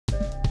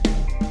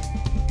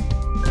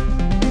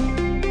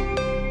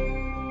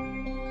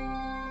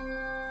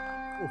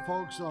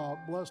Folks,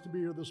 blessed to be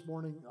here this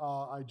morning.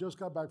 I just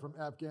got back from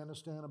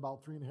Afghanistan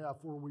about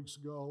 3.5, 4 weeks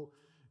ago,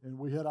 and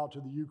we head out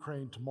to the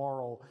Ukraine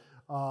tomorrow.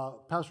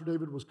 Pastor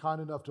David was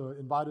kind enough to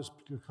invite us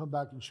to come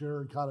back and share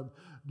and kind of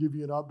give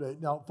you an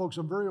update. Now, folks,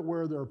 I'm very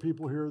aware there are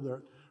people here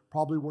that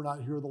probably were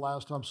not here the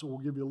last time, so we'll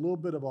give you a little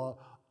bit of a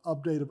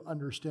update of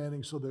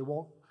understanding so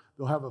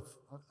they'll have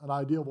an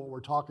idea of what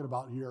we're talking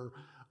about here.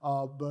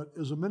 But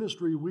as a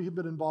ministry, we have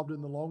been involved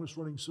in the longest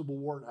running civil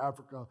war in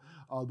Africa,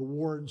 the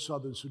war in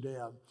southern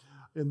Sudan.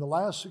 In the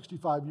last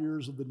 65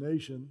 years of the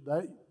nation,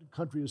 that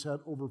country has had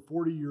over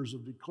 40 years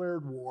of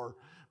declared war,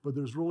 but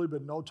there's really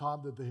been no time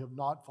that they have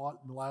not fought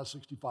in the last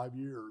 65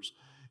 years.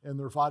 And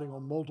they're fighting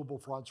on multiple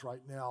fronts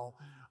right now.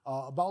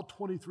 About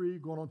 23,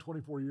 going on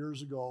 24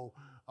 years ago,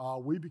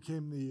 we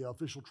became the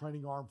official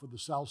training arm for the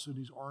South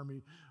Sudanese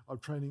Army of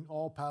training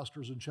all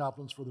pastors and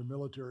chaplains for their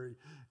military.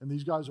 And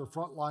these guys are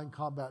frontline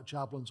combat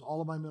chaplains.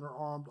 All of my men are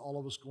armed, all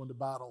of us go into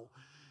battle.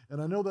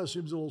 And I know that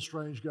seems a little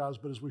strange, guys,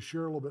 but as we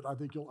share a little bit, I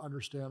think you'll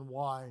understand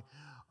why.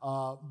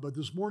 But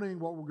this morning,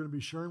 what we're going to be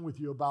sharing with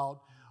you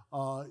about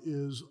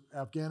is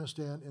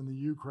Afghanistan and the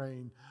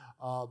Ukraine.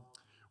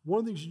 One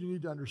of the things you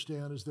need to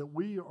understand is that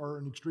we are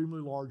an extremely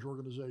large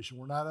organization.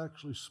 We're not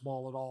actually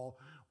small at all.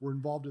 We're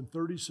involved in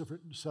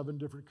 37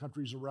 different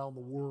countries around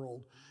the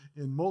world.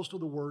 In most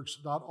of the works,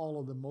 not all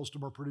of them, most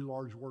of them are pretty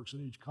large works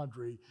in each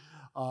country.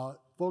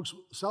 Folks,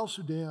 South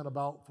Sudan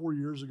about 4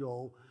 years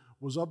ago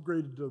was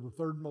upgraded to the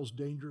third most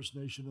dangerous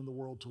nation in the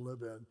world to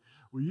live in.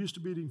 We used to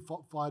be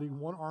fighting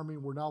one army,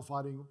 we're now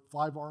fighting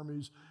 5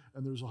 armies,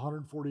 and there's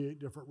 148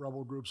 different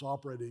rebel groups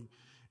operating.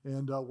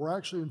 And we're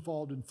actually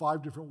involved in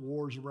 5 different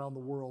wars around the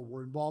world.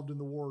 We're involved in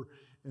the war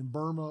in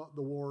Burma,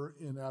 the war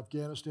in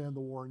Afghanistan, the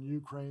war in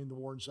Ukraine, the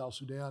war in South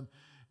Sudan,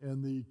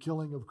 and the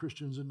killing of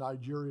Christians in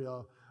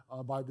Nigeria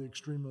by the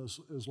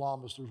extremist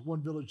Islamists. There's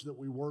one village that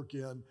we work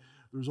in.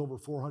 There's over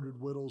 400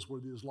 widows where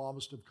the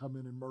Islamists have come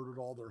in and murdered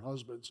all their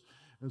husbands.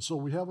 And so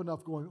we have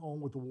enough going on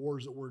with the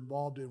wars that we're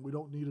involved in. We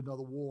don't need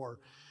another war.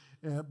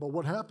 But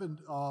what happened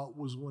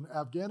was when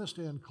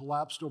Afghanistan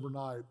collapsed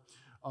overnight,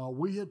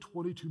 we had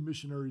 22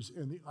 missionaries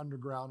in the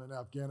underground in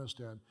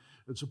Afghanistan.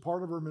 It's a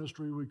part of our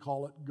ministry. We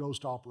call it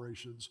Ghost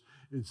Operations.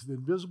 It's the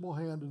invisible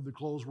hand in the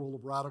closed world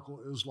of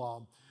radical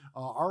Islam.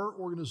 Our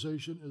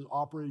organization is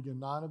operating in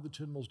 9 of the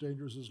 10 most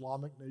dangerous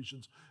Islamic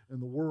nations in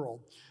the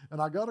world.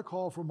 And I got a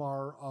call from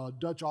our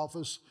Dutch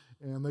office,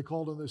 and they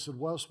called and they said,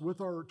 Wes,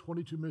 with our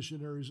 22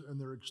 missionaries and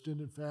their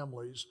extended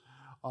families,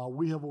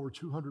 we have over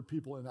 200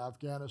 people in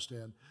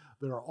Afghanistan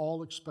that are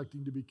all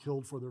expecting to be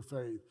killed for their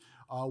faith.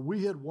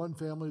 We had one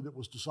family that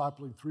was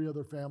discipling 3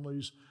 other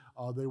families.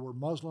 They were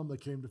Muslim, they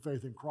came to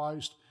faith in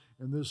Christ,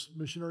 and this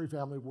missionary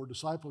family were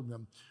discipling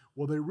them.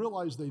 Well, they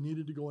realized they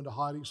needed to go into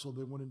hiding, so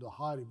they went into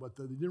hiding, but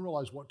they didn't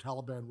realize what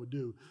Taliban would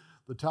do.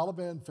 The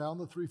Taliban found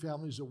the 3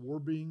 families that were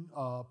being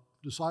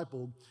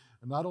discipled,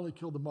 and not only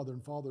killed the mother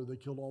and father, they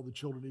killed all the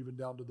children, even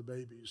down to the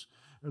babies.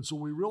 And so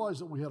we realized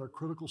that we had a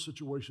critical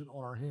situation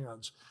on our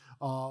hands.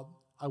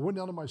 I went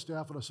down to my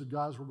staff and I said,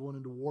 guys, we're going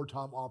into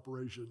wartime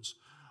operations.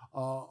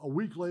 A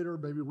week later,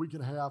 maybe a week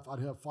and a half, I'd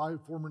have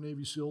 5 former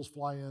Navy SEALs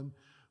fly in,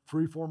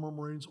 3 former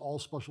Marines, all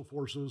special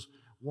forces,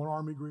 1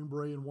 Army Green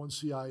Beret, and 1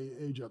 CIA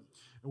agent.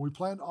 And we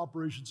planned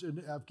operations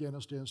into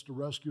Afghanistan to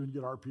rescue and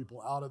get our people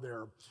out of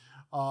there.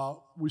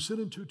 We sent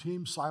in 2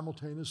 teams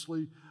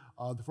simultaneously.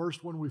 The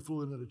first one, we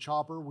flew in at a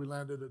chopper. We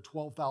landed at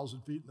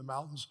 12,000 feet in the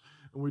mountains,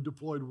 and we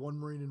deployed 1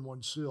 Marine and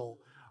 1 SEAL.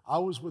 I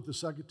was with the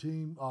second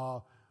team,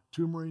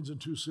 2 Marines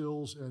and 2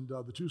 SEALs, and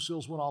the 2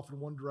 SEALs went off in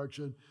one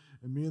direction,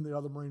 and me and the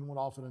other Marine went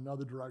off in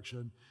another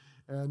direction.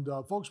 And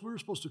folks, we were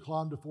supposed to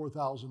climb to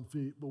 4,000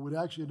 feet, but we'd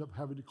actually end up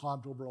having to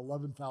climb to over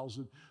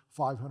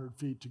 11,500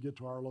 feet to get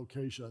to our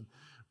location.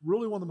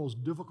 Really one of the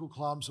most difficult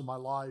climbs in my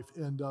life.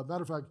 And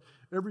matter of fact,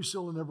 every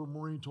SEAL and every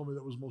Marine told me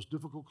that was the most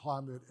difficult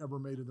climb they had ever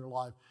made in their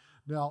life.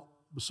 Now,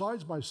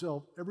 besides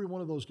myself, every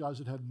one of those guys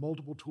had had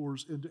multiple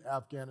tours into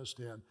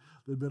Afghanistan.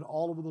 They'd been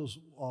all over those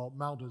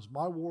mountains.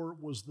 My war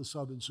was the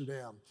southern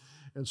Sudan.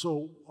 And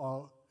so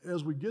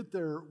as we get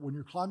there, when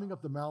you're climbing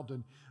up the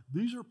mountain,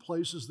 these are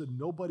places that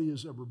nobody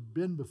has ever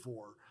been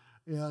before.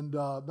 And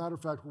matter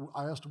of fact,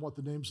 I asked them what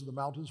the names of the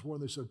mountains were,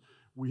 and they said,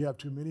 we have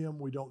too many of them,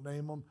 we don't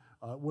name them.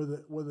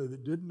 Whether they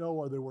didn't know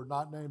or they were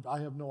not named, I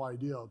have no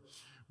idea.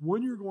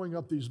 When you're going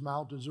up these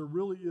mountains, there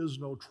really is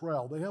no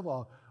trail. They have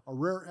a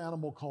rare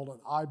animal called an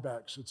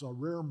ibex. It's a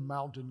rare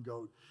mountain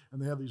goat,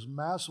 and they have these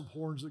massive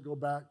horns that go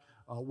back.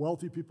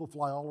 Wealthy people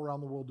fly all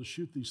around the world to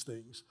shoot these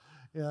things.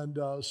 And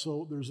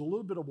so there's a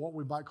little bit of what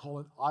we might call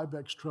an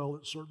ibex trail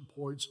at certain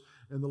points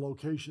in the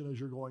location as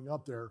you're going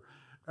up there.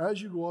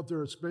 As you go up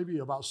there, it's maybe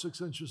about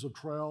 6 inches of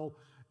trail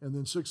and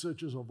then 6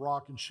 inches of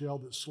rock and shale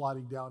that's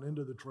sliding down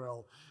into the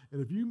trail.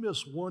 And if you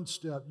miss one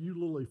step, you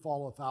literally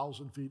fall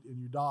 1,000 feet and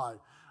you die.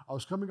 I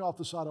was coming off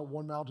the side of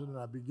one mountain and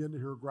I began to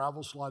hear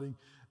gravel sliding,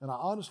 and I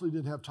honestly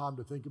didn't have time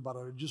to think about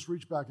it. I just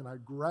reached back and I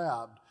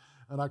grabbed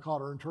and I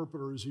caught our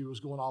interpreter as he was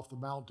going off the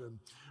mountain.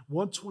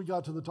 Once we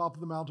got to the top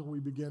of the mountain, we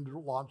began to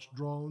launch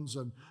drones,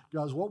 and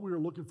guys, what we were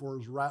looking for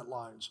is rat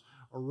lines.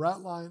 A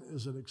rat line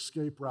is an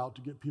escape route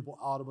to get people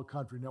out of a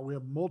country. Now, we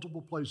have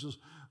multiple places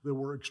that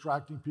we're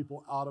extracting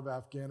people out of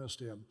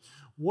Afghanistan.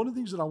 One of the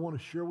things that I want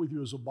to share with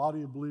you as a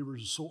body of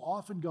believers is so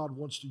often God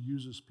wants to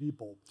use his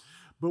people,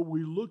 but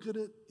we look at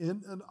it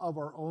in and of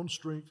our own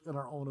strength and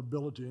our own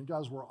ability. And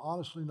guys, we're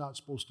honestly not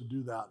supposed to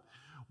do that.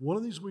 One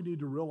of the things we need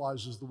to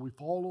realize is that we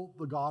follow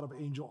the God of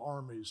angel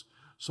armies,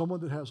 someone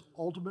that has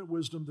ultimate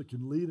wisdom that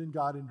can lead and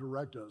guide and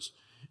direct us.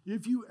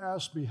 If you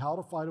ask me how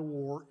to fight a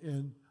war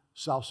in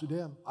South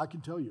Sudan, I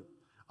can tell you.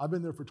 I've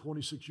been there for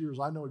 26 years.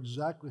 I know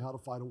exactly how to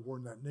fight a war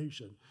in that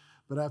nation.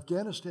 But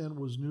Afghanistan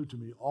was new to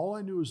me. All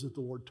I knew is that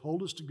the Lord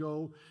told us to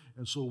go,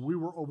 and so we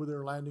were over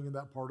there landing in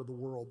that part of the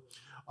world.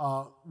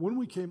 When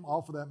we came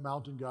off of that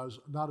mountain, guys,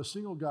 not a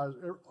single guy,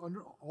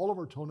 all of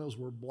our toenails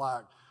were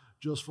black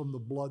just from the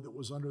blood that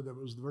was under them.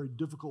 It was the very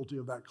difficulty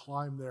of that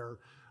climb there.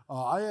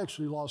 I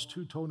actually lost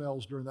 2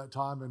 toenails during that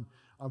time, and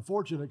I'm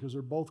fortunate because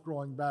they're both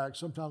growing back.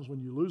 Sometimes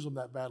when you lose them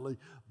that badly,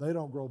 they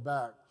don't grow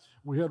back.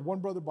 We had one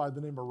brother by the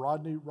name of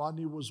Rodney.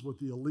 Rodney was with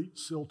the elite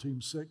SEAL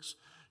Team 6.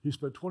 He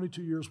spent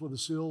 22 years with the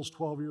SEALs,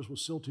 12 years with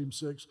SEAL Team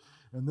 6,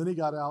 and then he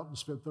got out and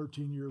spent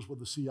 13 years with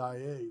the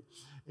CIA.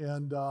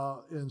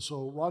 And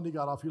so Rodney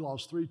got off, he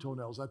lost 3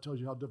 toenails. That tells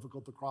you how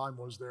difficult the climb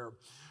was there.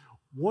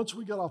 Once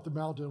we got off the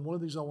mountain, one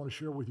of the things I want to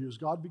share with you is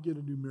God began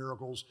to do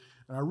miracles,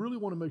 and I really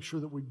want to make sure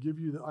that we give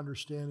you the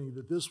understanding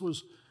that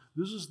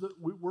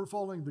we're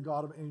following the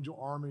God of angel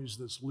armies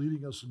that's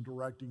leading us and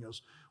directing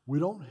us. We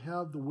don't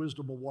have the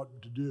wisdom of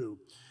what to do.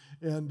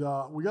 And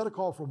we got a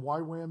call from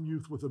YWAM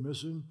Youth with a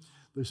Mission.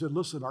 They said,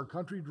 listen, our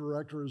country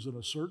director is in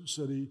a certain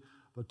city.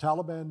 The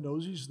Taliban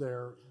knows he's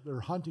there. They're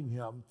hunting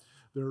him.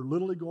 They're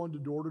literally going to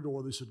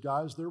door. They said,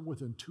 guys, they're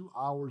within 2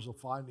 hours of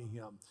finding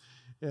him.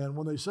 And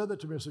when they said that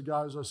to me, I said,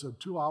 guys,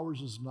 2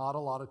 hours is not a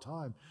lot of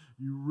time.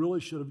 You really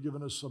should have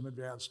given us some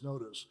advance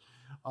notice.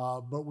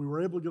 But we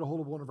were able to get a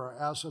hold of one of our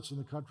assets in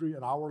the country.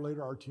 An hour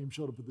later, our team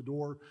showed up at the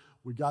door.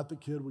 We got the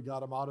kid. We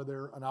got him out of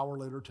there. An hour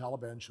later,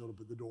 Taliban showed up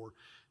at the door.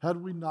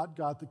 Had we not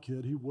got the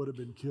kid, he would have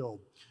been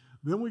killed.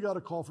 Then we got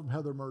a call from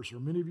Heather Mercer.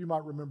 Many of you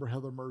might remember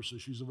Heather Mercer.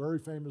 She's a very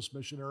famous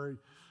missionary.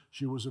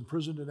 She was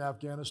imprisoned in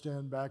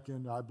Afghanistan back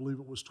in, I believe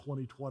it was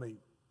 2020.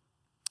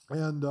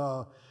 And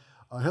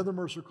Heather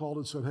Mercer called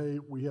and said, hey,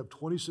 we have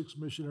 26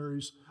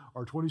 missionaries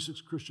or 26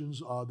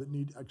 Christians that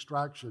need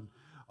extraction.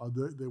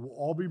 They will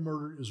all be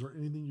murdered. Is there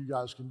anything you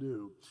guys can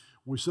do?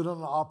 We sit on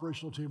an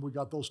operational team. We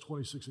got those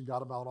 26 and got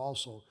them out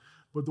also.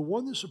 But the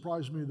one that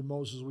surprised me the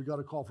most is we got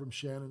a call from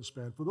Shannon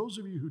Spann. For those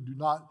of you who do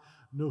not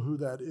know who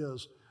that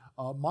is,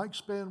 Mike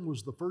Spann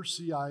was the first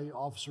CIA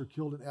officer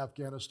killed in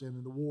Afghanistan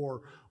in the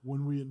war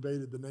when we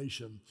invaded the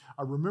nation.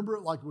 I remember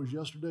it like it was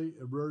yesterday.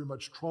 It very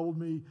much troubled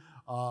me.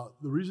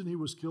 The reason he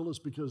was killed is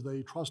because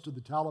they trusted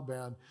the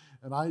Taliban,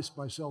 and I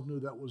myself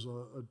knew that was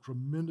a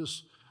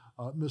tremendous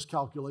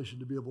miscalculation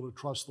to be able to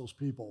trust those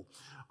people.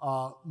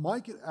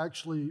 Mike had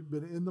actually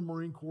been in the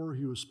Marine Corps.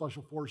 He was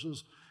Special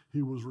Forces.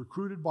 He was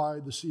recruited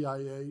by the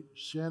CIA.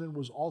 Shannon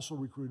was also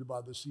recruited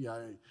by the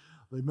CIA.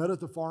 They met at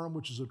the farm,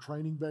 which is a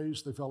training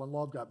base. They fell in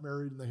love, got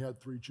married, and they had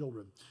 3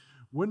 children.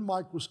 When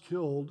Mike was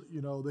killed,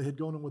 they had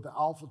gone in with the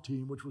Alpha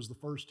team, which was the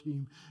first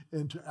team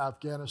into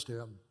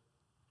Afghanistan.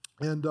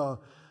 And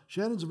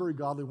Shannon's a very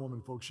godly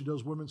woman, folks. She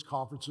does women's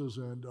conferences,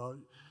 and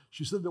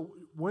she said that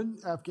when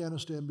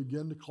Afghanistan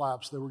began to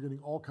collapse, they were getting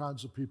all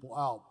kinds of people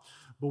out.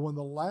 But when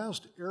the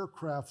last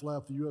aircraft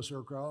left, the U.S.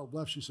 aircraft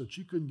left, she said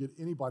she couldn't get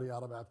anybody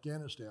out of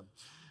Afghanistan.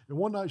 And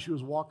one night she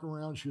was walking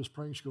around, she was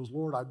praying, she goes,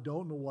 Lord, I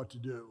don't know what to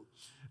do.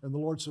 And the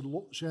Lord said,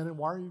 Shannon,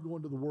 why are you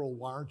going to the world?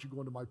 Why aren't you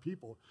going to my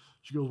people?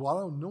 She goes, well, I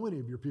don't know any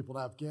of your people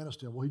in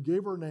Afghanistan. Well, he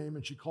gave her a name,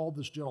 and she called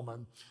this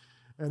gentleman,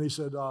 and he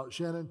said,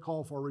 Shannon,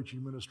 call Far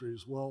Reaching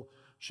Ministries. Well,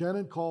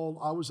 Shannon called.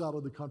 I was out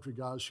of the country,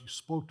 guys. She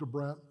spoke to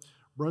Brent.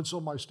 Brent's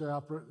on my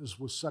staff. Brent is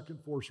with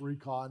 2nd Force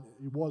Recon.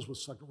 He was with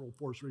 2nd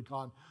Force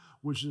Recon,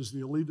 which is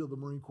the elite of the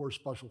Marine Corps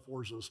Special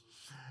Forces.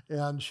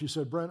 And she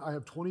said, Brent, I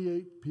have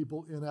 28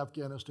 people in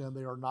Afghanistan.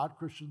 They are not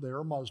Christian. They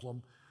are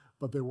Muslim,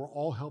 but they were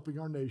all helping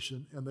our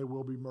nation, and they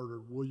will be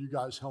murdered. Will you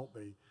guys help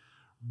me?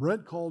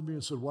 Brent called me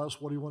and said,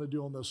 Wes, what do you want to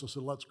do on this? I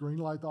said, let's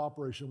greenlight the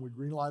operation. We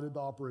greenlighted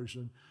the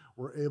operation.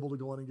 We're able to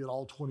go in and get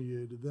all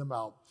 28 of them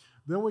out.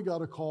 Then we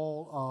got a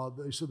call.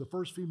 They said the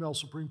first female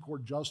Supreme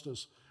Court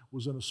justice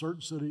was in a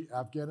certain city.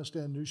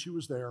 Afghanistan knew she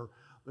was there.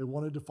 They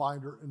wanted to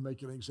find her and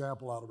make an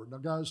example out of her. Now,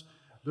 guys,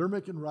 they're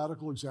making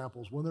radical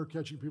examples. When they're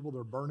catching people,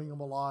 they're burning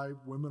them alive.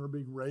 Women are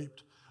being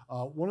raped.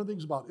 One of the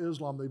things about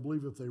Islam, they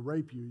believe if they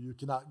rape you, you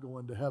cannot go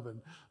into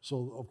heaven.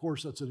 So, of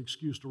course, that's an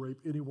excuse to rape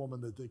any woman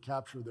that they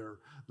capture there.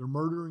 They're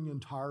murdering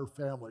entire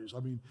families. I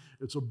mean,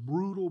 it's a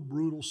brutal,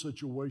 brutal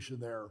situation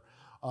there.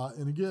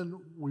 And again,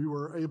 we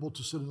were able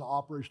to sit in an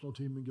operational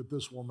team and get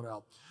this woman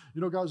out.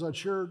 You know, guys, I'd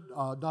shared,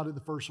 not in the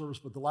first service,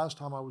 but the last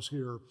time I was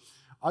here,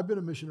 I've been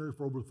a missionary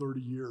for over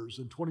 30 years,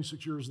 and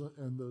 26 years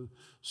in the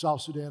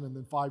South Sudan, and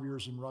then 5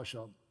 years in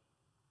Russia.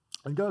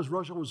 And guys,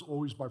 Russia was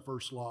always my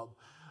first love.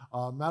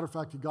 Matter of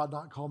fact, had God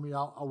not called me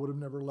out, I would have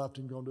never left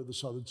and gone to the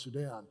southern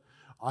Sudan.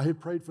 I had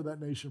prayed for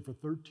that nation for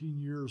 13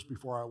 years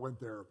before I went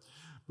there.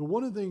 But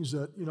one of the things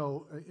that,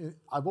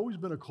 I've always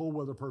been a cold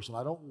weather person.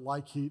 I don't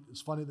like heat.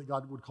 It's funny that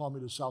God would call me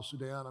to South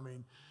Sudan. I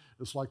mean,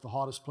 it's like the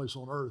hottest place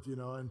on earth,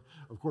 and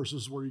of course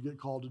this is where you get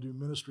called to do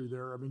ministry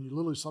there. I mean, you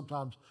literally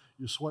sometimes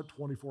you sweat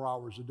 24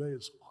 hours a day.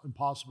 It's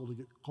impossible to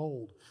get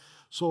cold.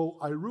 So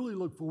I really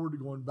look forward to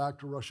going back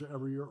to Russia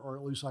every year, or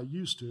at least I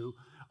used to.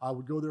 I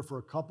would go there for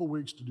a couple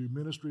weeks to do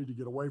ministry, to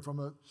get away from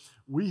it.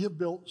 We have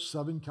built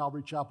 7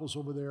 Calvary chapels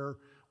over there.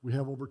 We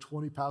have over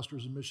 20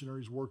 pastors and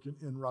missionaries working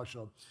in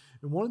Russia.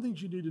 And one of the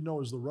things you need to know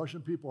is the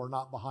Russian people are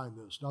not behind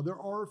this. Now, there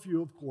are a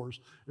few, of course.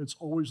 It's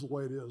always the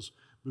way it is.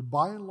 But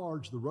by and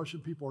large, the Russian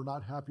people are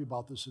not happy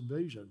about this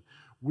invasion.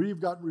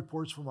 We've gotten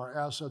reports from our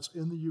assets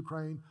in the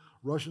Ukraine.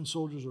 Russian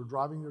soldiers are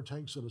driving their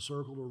tanks in a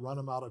circle to run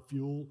them out of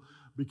fuel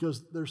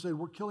because they're saying,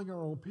 we're killing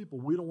our own people.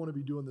 We don't want to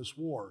be doing this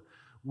war.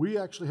 We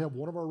actually have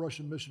one of our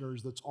Russian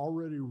missionaries that's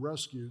already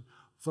rescued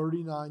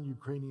 39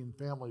 Ukrainian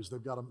families.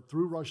 They've got them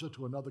through Russia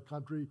to another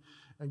country.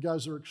 And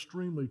guys, they're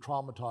extremely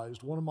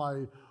traumatized. One of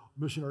my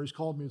missionaries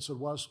called me and said,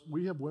 Wes,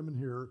 we have women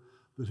here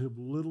that have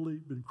literally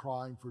been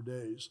crying for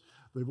days.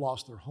 They've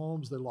lost their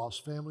homes, they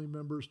lost family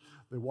members,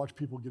 they watch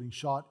people getting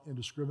shot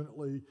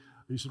indiscriminately.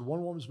 He said,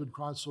 one woman's been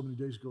crying so many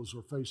days ago,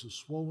 her face is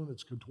swollen,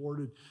 it's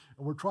contorted,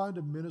 and we're trying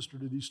to minister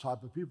to these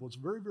type of people. It's a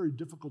very, very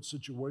difficult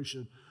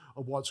situation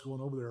of what's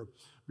going over there.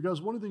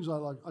 Because one of the things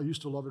I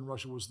used to love in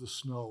Russia was the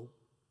snow.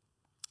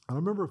 I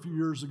remember a few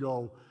years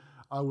ago,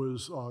 I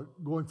was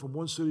going from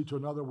one city to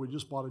another. We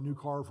just bought a new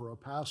car for a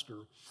pastor.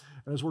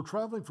 And as we're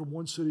traveling from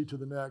one city to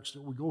the next,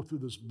 we go through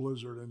this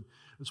blizzard. And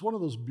it's one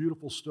of those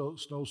beautiful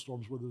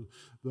snowstorms where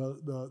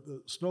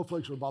the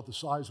snowflakes are about the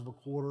size of a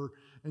quarter.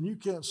 And you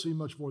can't see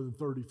much more than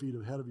 30 feet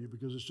ahead of you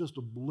because it's just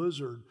a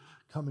blizzard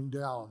coming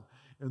down.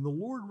 And the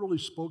Lord really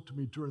spoke to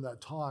me during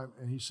that time.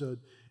 And he said,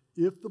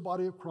 if the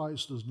body of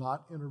Christ does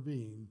not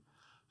intervene,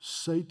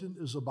 Satan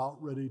is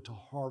about ready to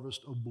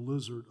harvest a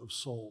blizzard of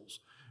souls.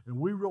 And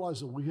we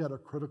realized that we had a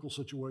critical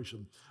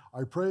situation.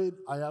 I prayed,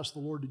 I asked the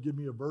Lord to give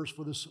me a verse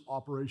for this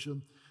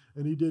operation,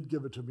 and he did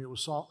give it to me. It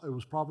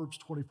was Proverbs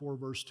 24,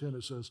 verse 10.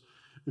 It says,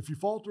 if you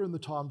falter in the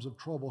times of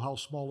trouble, how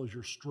small is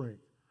your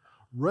strength?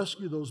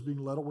 Rescue those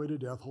being led away to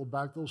death, hold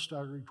back those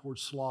staggering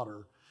towards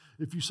slaughter.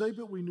 If you say,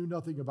 but we knew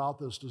nothing about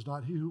this, does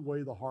not he who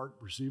weigh the heart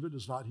perceive it?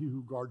 Does not he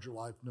who guards your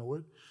life know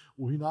it?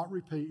 Will he not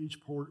repay each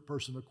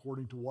person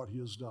according to what he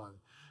has done?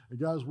 And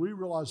guys, we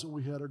realized that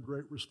we had a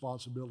great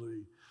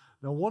responsibility.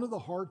 Now, one of the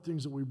hard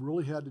things that we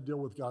really had to deal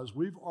with, guys,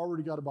 we've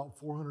already got about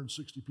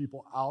 460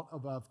 people out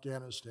of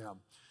Afghanistan.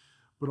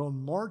 But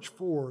on March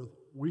 4th,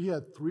 we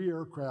had 3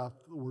 aircraft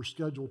that were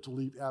scheduled to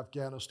leave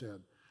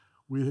Afghanistan.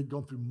 We had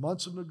gone through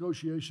months of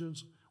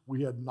negotiations.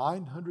 We had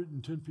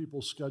 910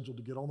 people scheduled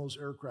to get on those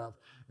aircraft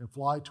and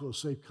fly to a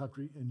safe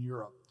country in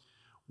Europe.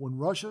 When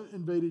Russia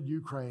invaded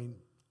Ukraine,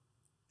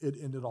 it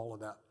ended all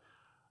of that.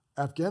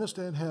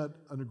 Afghanistan had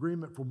an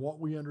agreement, from what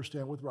we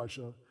understand, with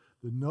Russia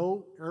that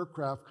no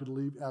aircraft could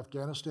leave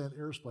Afghanistan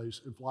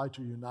airspace and fly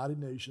to a United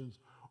Nations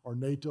or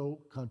NATO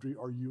country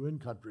or UN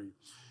country.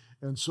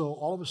 And so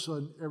all of a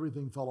sudden,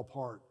 everything fell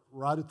apart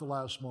right at the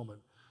last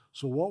moment.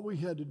 So what we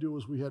had to do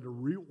is we had to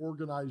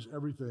reorganize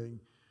everything.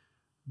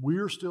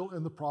 We're still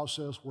in the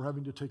process. We're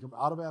having to take them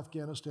out of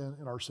Afghanistan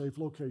in our safe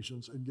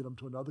locations and get them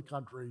to another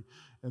country,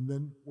 and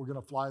then we're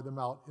going to fly them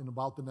out in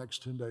about the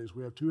next 10 days.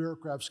 We have 2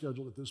 aircraft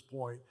scheduled at this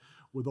point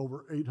with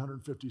over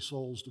 850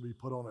 souls to be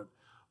put on it.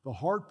 The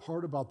hard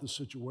part about this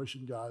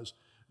situation, guys,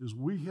 is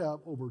we have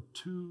over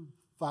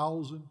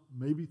 2,000,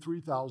 maybe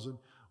 3,000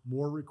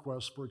 more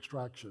requests for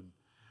extraction.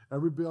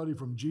 Everybody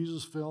from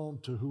Jesus Film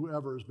to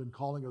whoever has been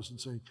calling us and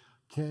saying,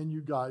 can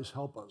you guys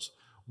help us?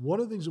 One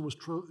of the things that was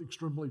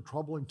extremely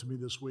troubling to me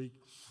this week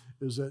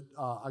is that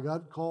I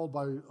got called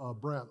by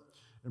Brent,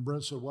 and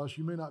Brent said, Wes,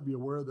 you may not be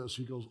aware of this.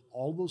 He goes,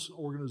 all those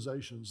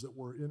organizations that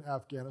were in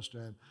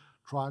Afghanistan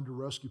trying to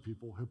rescue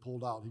people have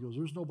pulled out. He goes,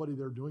 there's nobody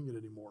there doing it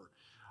anymore.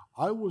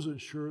 I wasn't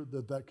sure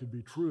that that could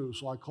be true,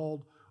 so I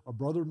called a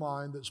brother of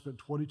mine that spent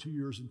 22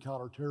 years in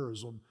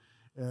counterterrorism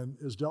and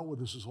has dealt with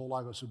this his whole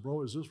life. I said,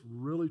 bro, is this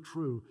really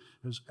true?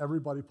 Has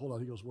everybody pulled out?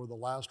 He goes, we're the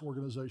last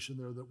organization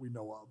there that we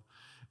know of.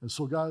 And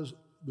so, guys,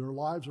 their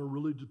lives are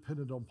really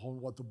dependent upon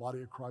what the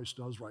body of Christ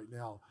does right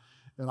now.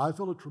 And I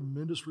feel a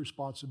tremendous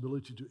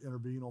responsibility to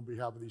intervene on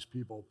behalf of these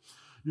people.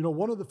 You know,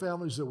 one of the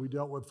families that we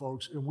dealt with,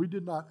 folks, and we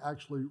did not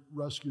actually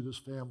rescue this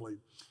family.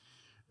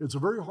 It's a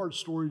very hard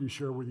story to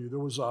share with you. There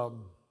was a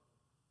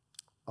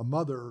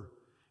mother,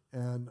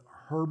 and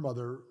her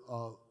mother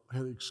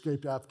had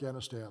escaped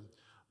Afghanistan.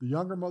 The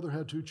younger mother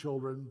had 2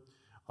 children.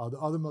 The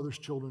other mother's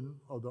children,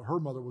 her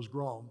mother was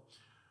grown.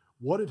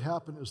 What had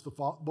happened is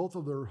both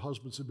of their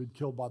husbands had been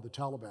killed by the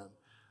Taliban.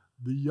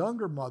 The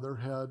younger mother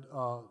had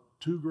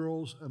 2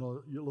 girls and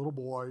a little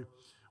boy.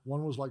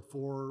 One was like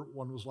 4,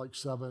 one was like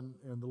 7,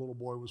 and the little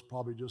boy was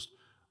probably just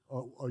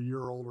a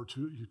year old or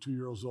 2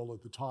 years old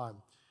at the time.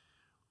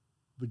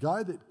 The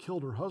guy that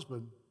killed her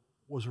husband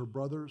was her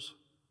brother's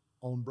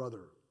own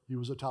brother. He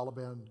was a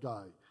Taliban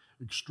guy,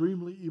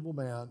 extremely evil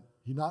man,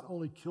 He not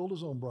only killed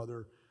his own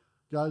brother,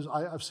 guys,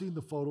 I've seen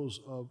the photos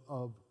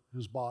of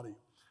his body.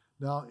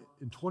 Now,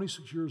 in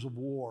 26 years of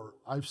war,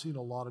 I've seen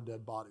a lot of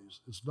dead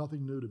bodies. It's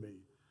nothing new to me.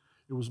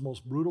 It was the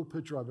most brutal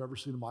picture I've ever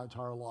seen in my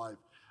entire life.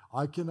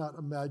 I cannot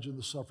imagine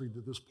the suffering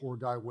that this poor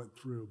guy went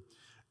through.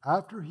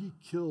 After he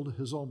killed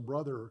his own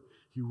brother,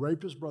 he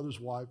raped his brother's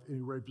wife and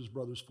he raped his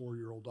brother's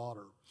 4-year-old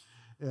daughter.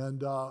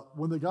 And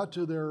when they got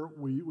to there,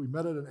 we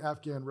met at an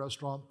Afghan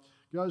restaurant.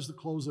 Guys, the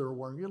clothes they were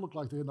wearing, it looked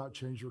like they had not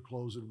changed their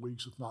clothes in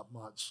weeks, if not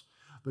months.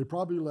 They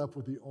probably left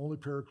with the only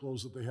pair of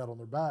clothes that they had on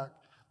their back.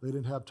 They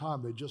didn't have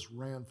time. They just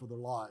ran for their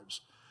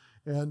lives.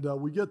 And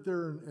we get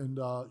there, and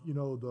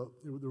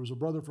there was a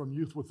brother from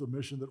Youth with a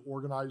Mission that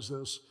organized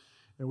this,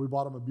 and we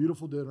bought them a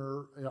beautiful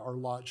dinner or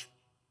lunch.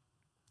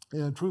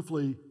 And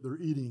truthfully, they're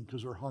eating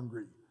because they're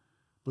hungry,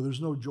 but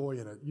there's no joy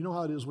in it. You know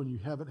how it is when you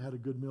haven't had a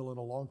good meal in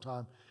a long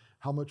time,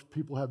 how much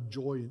people have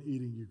joy in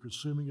eating. You're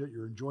consuming it,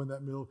 you're enjoying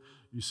that meal,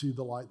 you see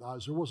the light in the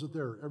eyes. There wasn't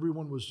there.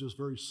 Everyone was just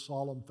very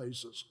solemn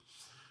faces.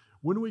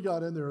 When we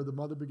got in there, the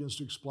mother begins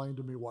to explain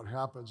to me what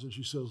happens, and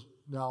she says,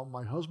 now,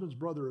 my husband's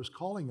brother is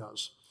calling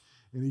us,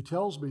 and he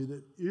tells me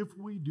that if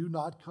we do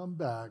not come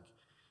back,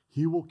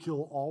 he will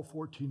kill all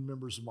 14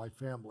 members of my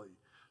family.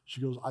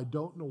 She goes, I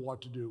don't know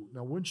what to do.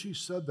 Now, when she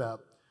said that,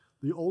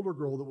 the older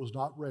girl that was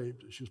not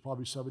raped, she was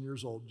probably 7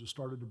 years old, just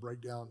started to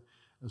break down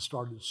and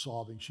started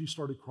sobbing. She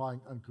started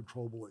crying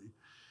uncontrollably.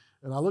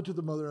 And I looked at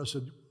the mother, I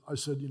said,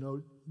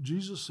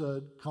 Jesus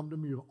said, come to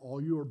me,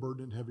 all you are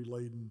burdened and heavy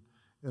laden,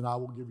 and I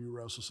will give you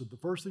rest. I said, the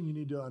first thing you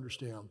need to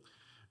understand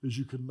is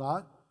you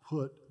cannot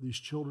put these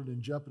children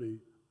in jeopardy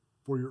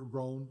for your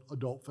grown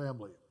adult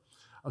family.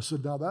 I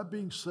said, now that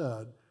being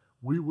said,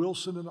 we will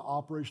send an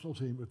operational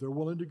team. If they're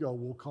willing to go,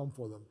 we'll come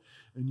for them.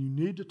 And you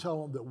need to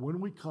tell them that when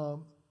we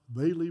come,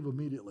 they leave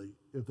immediately.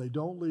 If they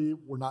don't leave,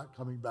 we're not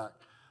coming back.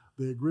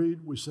 They agreed.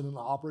 We sent in an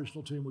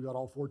operational team. We got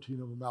all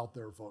 14 of them out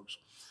there, folks.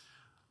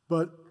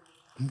 But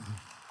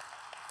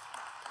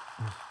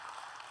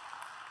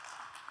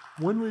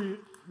when we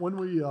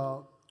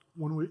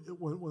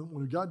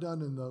got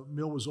done and the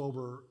meal was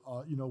over,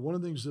 one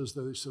of the things is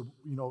that they said,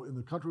 in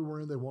the country we're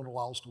in, they won't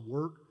allow us to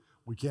work.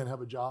 We can't have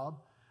a job.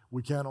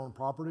 We can't own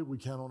property. We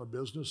can't own a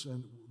business.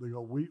 And they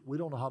go, we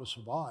don't know how to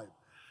survive.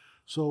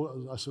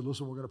 So I said,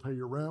 listen, we're going to pay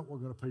your rent. We're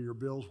going to pay your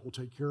bills. We'll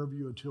take care of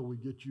you until we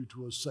get you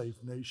to a safe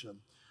nation.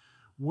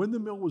 When the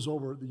meal was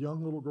over, the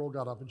young little girl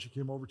got up and she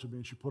came over to me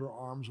and she put her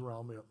arms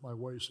around me at my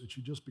waist and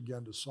she just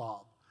began to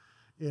sob.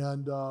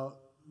 And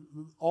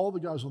all the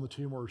guys on the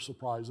team were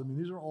surprised. I mean,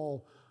 these are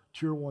all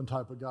tier 1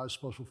 type of guys,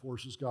 special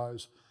forces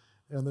guys.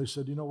 And they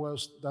said,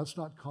 Wes, that's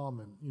not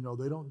common.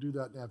 They don't do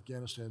that in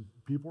Afghanistan.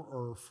 People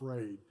are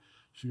afraid.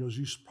 She goes,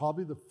 you're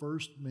probably the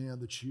first man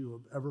that you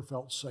have ever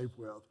felt safe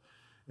with.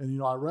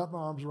 And, I wrapped my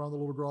arms around the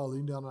little girl, I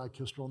leaned down and I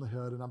kissed her on the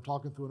head, and I'm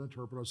talking through an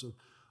interpreter. I said,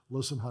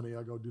 listen, honey,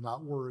 I go, do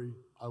not worry.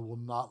 I will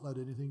not let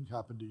anything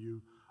happen to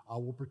you. I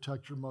will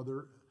protect your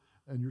mother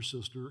and your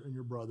sister and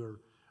your brother.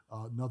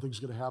 Nothing's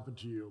going to happen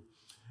to you.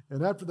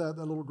 And after that,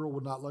 that little girl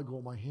would not let go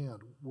of my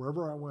hand.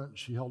 Wherever I went,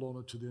 she held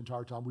on to the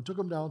entire time. We took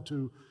them down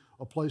to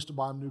a place to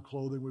buy them new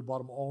clothing. We bought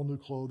them all new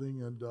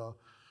clothing, and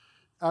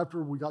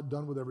after we got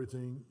done with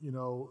everything, we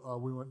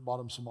went and bought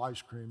them some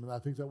ice cream. And I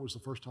think that was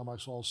the first time I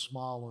saw a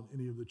smile on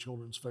any of the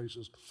children's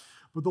faces.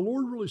 But the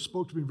Lord really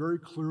spoke to me very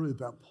clearly at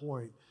that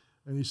point.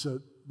 And he said,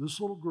 this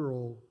little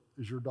girl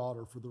is your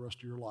daughter for the rest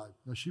of your life.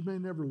 Now, she may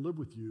never live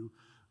with you,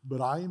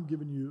 but I am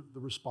giving you the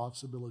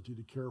responsibility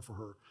to care for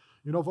her.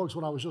 Folks,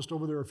 when I was just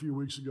over there a few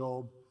weeks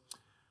ago,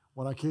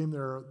 when I came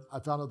there, I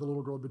found out the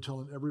little girl had been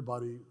telling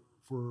everybody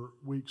for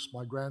weeks,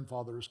 my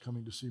grandfather is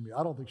coming to see me.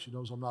 I don't think she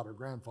knows I'm not her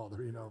grandfather,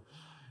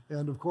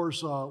 And of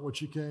course, when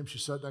she came, she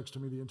sat next to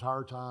me the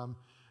entire time.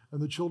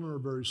 And the children are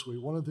very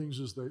sweet. One of the things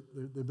is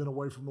they've been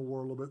away from the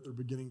war a little bit. They're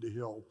beginning to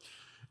heal.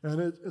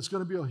 And it's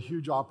going to be a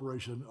huge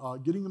operation.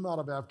 Getting them out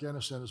of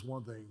Afghanistan is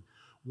one thing.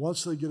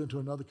 Once they get into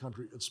another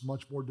country, it's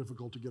much more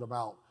difficult to get them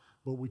out.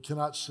 But we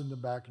cannot send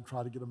them back and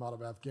try to get them out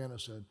of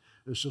Afghanistan.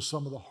 It's just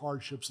some of the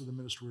hardships of the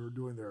ministry we're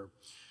doing there.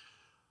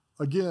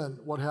 Again,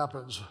 what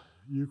happens?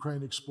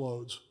 Ukraine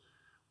explodes.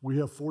 We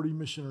have 40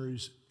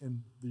 missionaries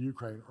in the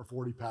Ukraine, or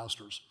 40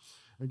 pastors.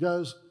 And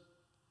guys,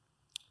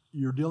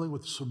 you're dealing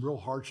with some real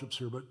hardships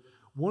here, but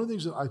one of the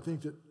things that I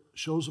think that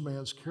shows a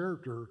man's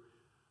character,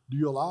 do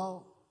you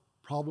allow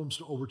problems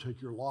to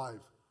overtake your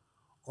life?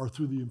 Or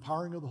through the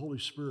empowering of the Holy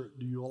Spirit,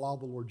 do you allow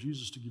the Lord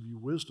Jesus to give you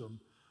wisdom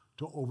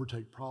to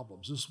overtake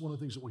problems? This is one of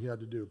the things that we had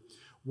to do.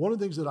 One of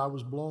the things that I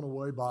was blown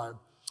away by,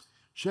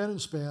 Shannon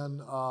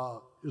Spann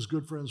is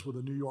good friends with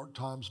a New York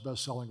Times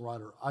best-selling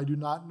writer. I do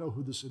not know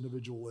who this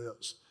individual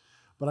is,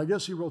 but I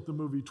guess he wrote the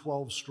movie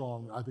 12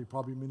 Strong. I think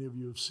probably many of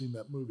you have seen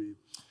that movie.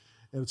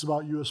 And it's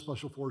about U.S.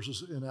 Special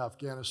Forces in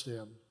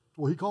Afghanistan.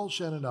 Well, he called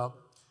Shannon up,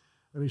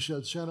 and he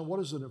said, Shannon, what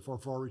is in it for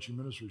far-reaching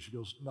ministry? She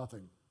goes,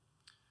 nothing.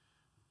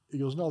 He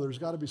goes, no, there's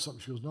got to be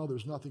something. She goes, no,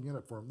 there's nothing in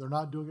it for them. They're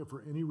not doing it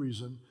for any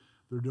reason.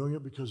 They're doing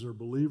it because they're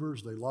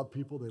believers. They love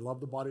people. They love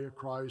the body of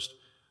Christ.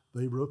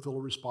 They really feel a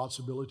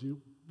responsibility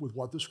with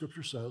what the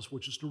Scripture says,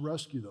 which is to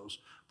rescue those,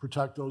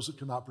 protect those that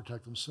cannot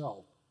protect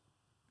themselves.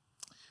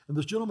 And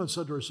this gentleman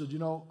said to her, he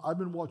said, I've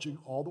been watching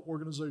all the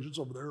organizations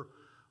over there,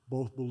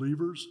 both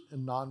believers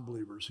and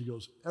non-believers. He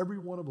goes, every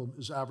one of them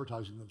is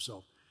advertising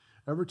themselves.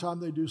 Every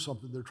time they do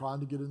something, they're trying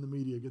to get in the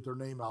media, get their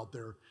name out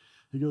there.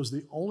 He goes,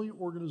 the only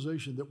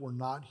organization that we're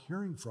not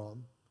hearing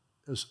from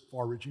is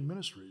Far-Reaching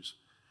Ministries.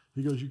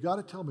 He goes, you got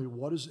to tell me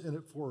what is in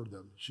it for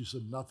them. She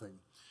said, nothing.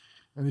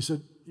 And he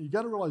said, you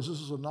got to realize this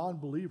is a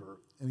non-believer.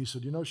 And he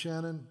said,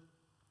 Shannon,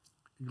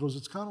 he goes,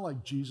 it's kind of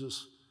like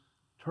Jesus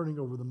turning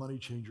over the money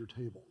changer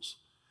tables.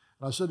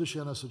 And I said to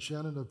Shannon,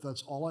 Shannon, if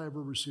that's all I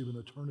ever receive in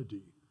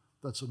eternity,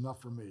 that's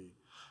enough for me.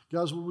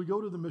 Guys, when we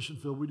go to the mission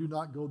field, we do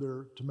not go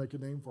there to make a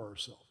name for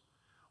ourselves.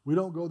 We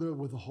don't go there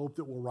with the hope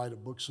that we'll write a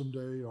book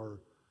someday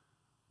or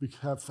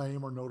have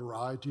fame or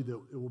notoriety,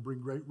 that it will bring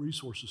great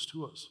resources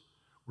to us.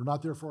 We're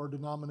not there for our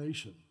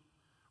denomination.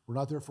 We're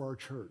not there for our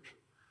church.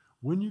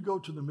 When you go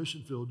to the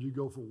mission field, you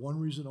go for one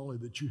reason only,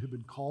 that you have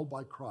been called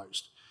by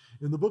Christ.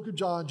 In the book of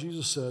John,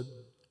 Jesus said,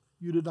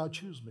 you did not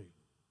choose me,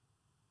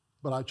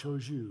 but I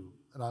chose you,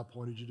 and I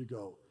appointed you to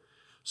go.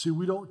 See,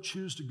 we don't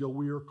choose to go.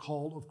 We are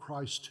called of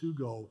Christ to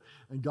go,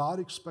 and God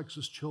expects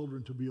his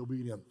children to be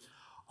obedient.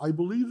 I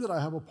believe that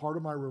I have a part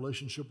of my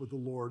relationship with the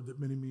Lord that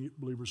many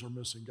believers are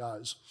missing,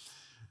 guys.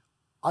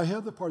 I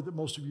have the part that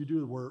most of you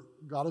do, where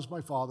God is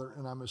my father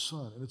and I'm his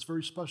son, and it's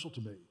very special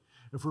to me.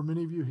 And for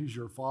many of you, he's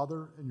your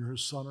father and you're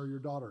his son or your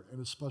daughter, and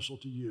it's special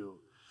to you.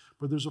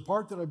 But there's a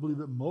part that I believe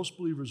that most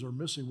believers are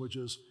missing, which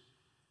is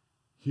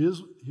he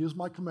is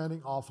my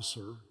commanding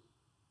officer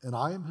and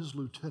I am his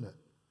lieutenant.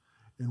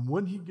 And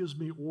when he gives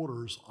me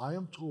orders, I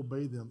am to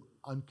obey them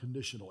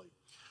unconditionally.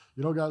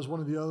 Guys,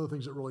 one of the other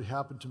things that really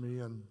happened to me,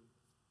 and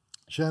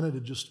Shannon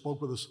had just spoke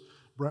with us,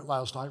 Brett,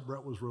 last night.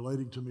 Brett was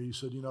relating to me. He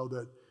said,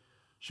 that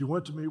she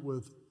went to meet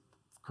with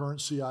current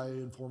CIA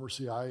and former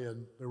CIA,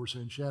 and they were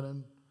saying,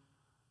 Shannon,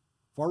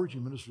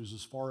 Far-Reaching Ministries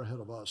is far ahead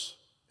of us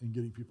in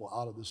getting people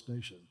out of this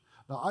nation.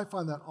 Now, I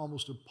find that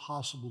almost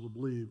impossible to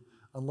believe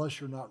unless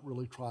you're not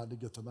really trying to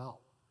get them out.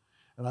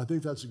 And I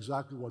think that's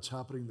exactly what's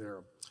happening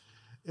there.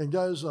 And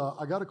guys,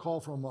 I got a call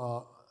from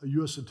a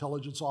U.S.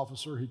 intelligence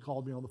officer. He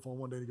called me on the phone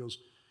one day and he goes,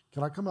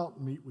 can I come out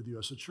and meet with you?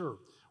 I said, sure.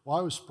 Well,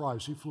 I was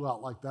surprised. He flew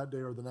out like that day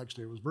or the next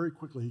day. It was very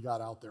quickly he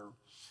got out there.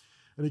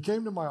 And he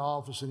came to my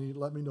office and he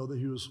let me know that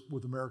he was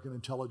with American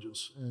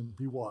intelligence, and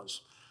he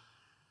was.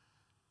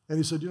 And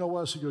he said,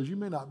 Wes, he goes, you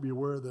may not be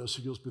aware of this.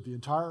 He goes, but the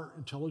entire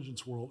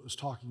intelligence world is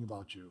talking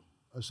about you.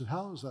 I said,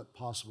 how is that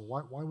possible?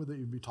 Why would they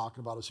even be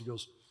talking about us? He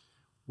goes,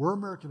 we're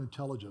American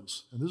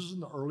intelligence, and this is in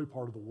the early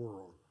part of the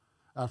world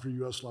after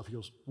U.S. left. He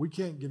goes, we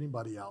can't get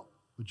anybody out,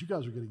 but you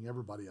guys are getting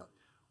everybody out.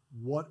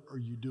 What are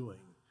you doing?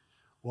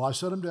 Well, I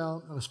set him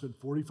down, and I spent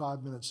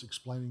 45 minutes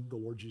explaining the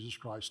Lord Jesus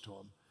Christ to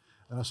him.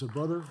 And I said,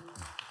 brother,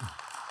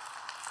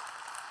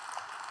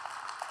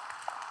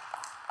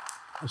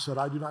 I said,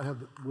 I do not have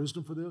the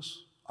wisdom for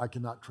this. I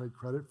cannot trade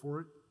credit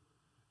for it.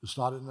 It's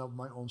not in of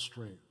my own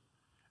strength.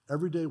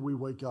 Every day we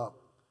wake up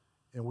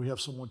and we have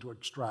someone to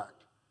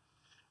extract.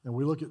 And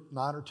we look at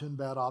 9 or 10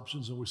 bad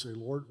options and we say,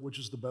 Lord, which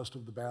is the best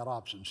of the bad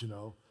options,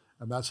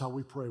 And that's how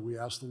we pray. We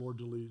ask the Lord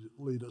to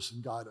lead us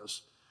and guide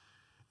us.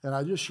 And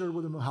I just shared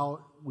with him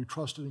how we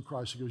trusted in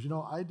Christ. He goes,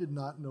 I did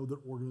not know that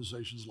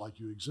organizations like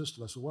you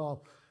existed. I said,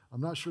 well,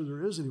 I'm not sure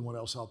there is anyone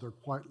else out there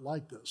quite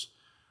like this.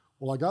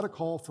 Well, I got a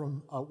call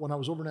from, when I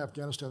was over in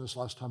Afghanistan this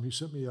last time, he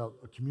sent me a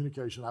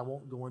communication. I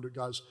won't go into it,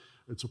 guys.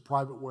 It's a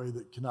private way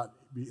that cannot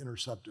be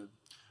intercepted.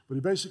 But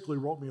he basically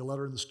wrote me a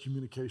letter in this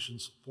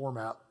communications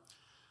format.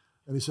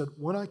 And he said,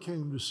 when I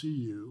came to see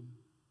you,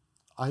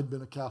 I had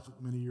been a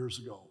Catholic many years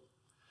ago.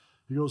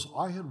 He goes,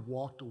 I had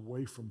walked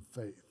away from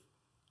faith.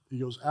 He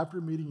goes, after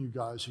meeting you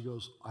guys, he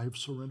goes, I have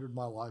surrendered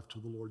my life to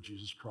the Lord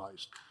Jesus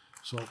Christ.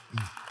 So,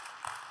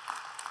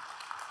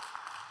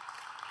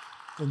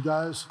 and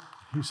guys,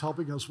 he's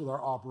helping us with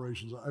our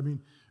operations. I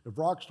mean, if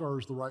rock star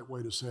is the right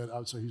way to say it, I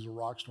would say he's a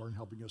rock star in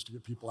helping us to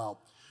get people out.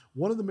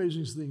 One of the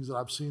amazing things that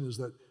I've seen is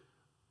that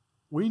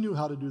we knew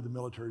how to do the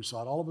military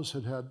side. All of us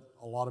had had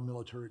a lot of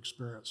military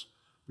experience.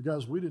 But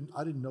guys,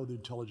 I didn't know the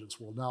intelligence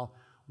world. Now,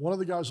 one of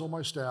the guys on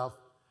my staff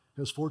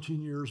has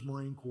 14 years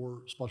Marine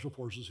Corps Special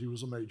Forces. He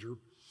was a major.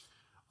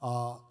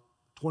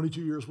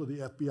 22 years with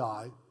the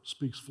FBI,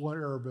 speaks fluent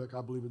Arabic,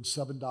 I believe in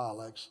 7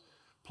 dialects,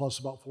 plus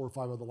about 4 or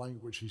 5 other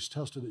languages. He's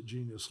tested at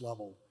genius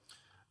level.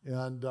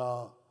 And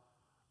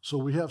so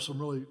we have some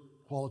really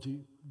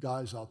quality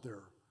guys out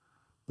there.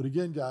 But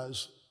again,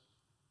 guys,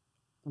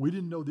 we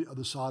didn't know the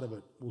other side of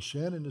it. Well,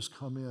 Shannon has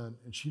come in,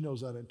 and she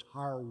knows that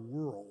entire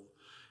world.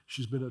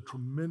 She's been a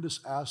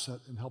tremendous asset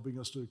in helping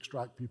us to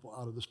extract people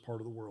out of this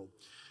part of the world.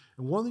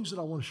 And one of the things that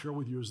I want to share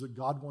with you is that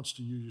God wants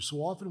to use you. So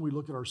often we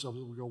look at ourselves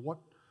and we go,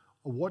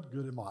 what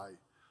good am I?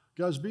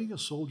 Guys, being a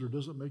soldier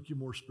doesn't make you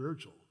more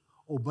spiritual.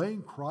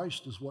 Obeying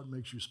Christ is what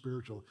makes you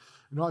spiritual.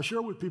 I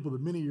share with people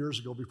that many years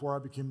ago, before I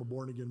became a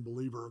born-again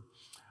believer,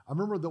 I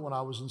remember that when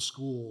I was in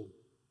school,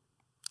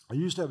 I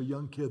used to have a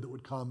young kid that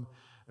would come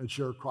and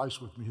share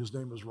Christ with me. His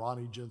name was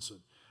Ronnie Jensen.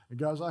 And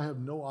guys, I have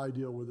no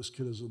idea where this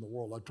kid is in the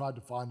world. I've tried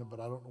to find him, but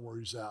I don't know where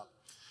he's at.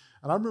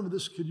 And I remember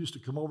this kid used to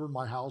come over to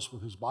my house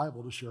with his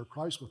Bible to share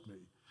Christ with me.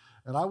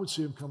 And I would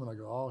see him coming. I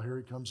go, oh, here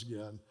he comes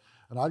again.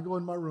 And I'd go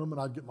in my room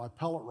and I'd get my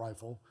pellet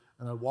rifle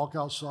and I'd walk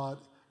outside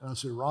and I'd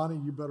say, Ronnie,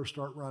 you better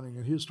start running.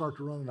 And he'd start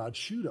to run and I'd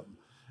shoot him.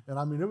 And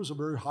I mean, it was a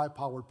very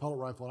high-powered pellet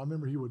rifle. And I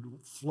remember he would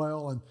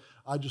flail, and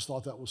I just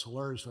thought that was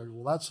hilarious. I go,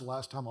 well, that's the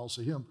last time I'll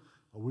see him.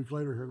 A week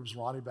later, here comes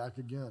Ronnie back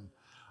again.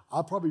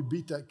 I probably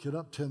beat that kid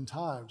up 10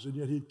 times, and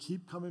yet he'd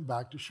keep coming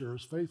back to share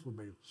his faith with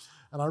me.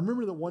 And I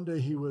remember that one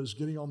day he was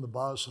getting on the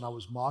bus, and I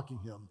was mocking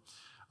him.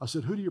 I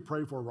said, who do you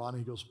pray for, Ronnie?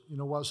 He goes, you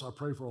know, Wes, I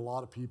pray for a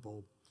lot of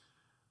people,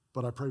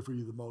 but I pray for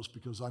you the most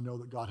because I know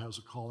that God has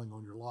a calling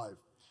on your life.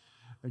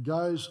 And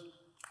guys,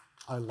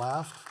 I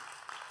laughed.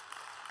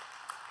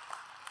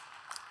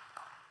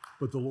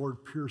 But the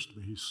Lord pierced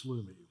me. He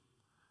slew me.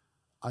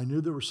 I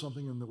knew there was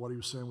something in what he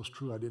was saying was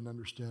true. I didn't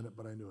understand it,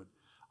 but I knew it.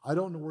 I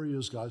don't know where he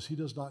is, guys. He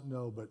does not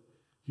know, but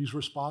he's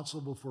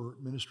responsible for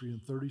ministry in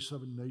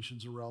 37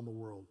 nations around the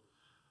world.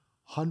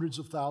 Hundreds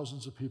of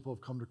thousands of people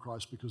have come to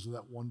Christ because of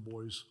that one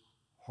boy's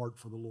heart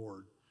for the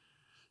Lord.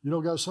 You know,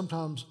 guys,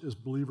 sometimes as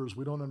believers,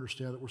 we don't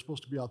understand that we're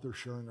supposed to be out there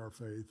sharing our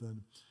faith. And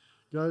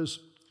guys,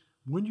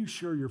 when you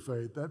share your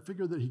faith, that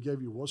figure that he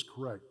gave you was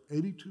correct.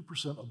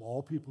 82% of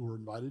all people who are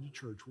invited to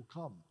church will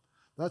come.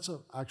 That's an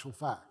actual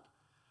fact.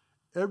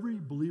 Every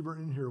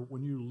believer in here,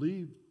 when you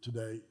leave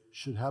today,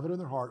 should have it in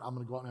their heart. I'm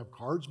going to go out and have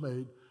cards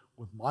made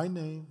with my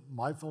name,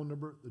 my phone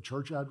number, the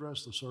church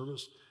address, the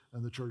service,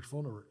 and the church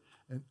phone number.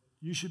 And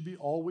you should be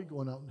all week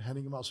going out and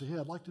handing them out. Say, hey,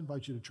 I'd like to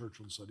invite you to church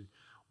on Sunday.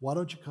 Why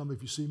don't you come?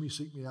 If you see me,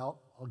 seek me out.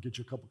 I'll get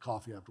you a cup of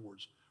coffee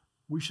afterwards.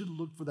 We should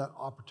look for that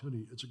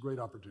opportunity. It's a great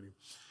opportunity.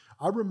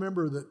 I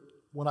remember that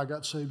when I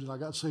got saved, and I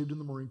got saved in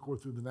the Marine Corps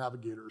through the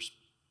Navigators.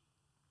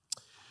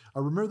 I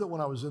remember that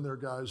when I was in there,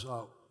 guys,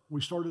 we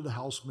started a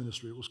house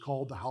ministry. It was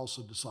called the House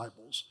of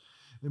Disciples.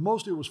 And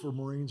mostly it was for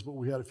Marines, but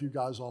we had a few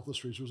guys off the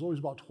streets. There was always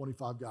about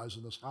 25 guys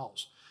in this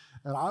house.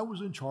 And I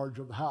was in charge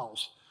of the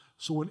house.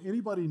 So when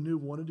anybody new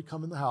wanted to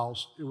come in the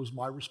house, it was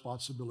my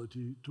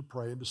responsibility to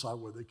pray and decide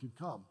where they could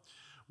come.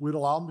 We'd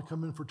allow them to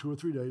come in for 2 or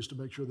 3 days to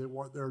make sure they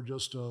weren't there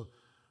just to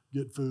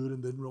get food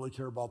and didn't really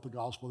care about the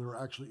gospel. They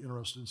were actually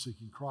interested in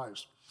seeking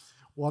Christ.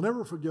 Well, I'll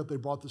never forget they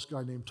brought this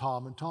guy named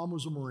Tom, and Tom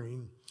was a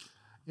Marine.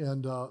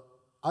 And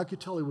I could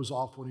tell he was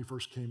off when he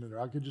first came in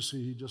there. I could just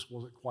see he just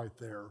wasn't quite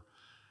there.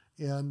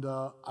 And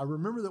I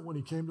remember that when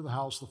he came to the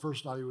house, the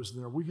first night he was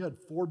there, we had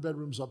 4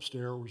 bedrooms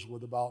upstairs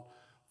with about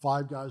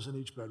 5 guys in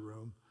each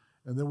bedroom.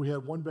 And then we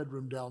had 1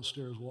 bedroom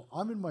downstairs. Well,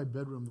 I'm in my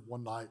bedroom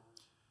one night,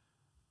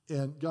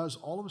 and guys,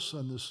 all of a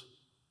sudden this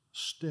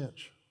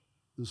stench,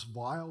 this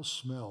vile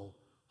smell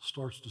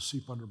starts to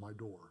seep under my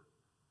door.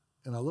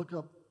 And I look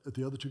up at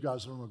the other 2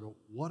 guys in the room and I go,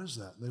 what is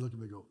that? And they look at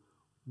me and go,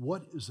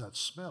 what is that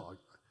smell?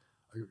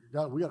 We're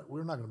not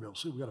going to be able to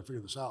see. We got to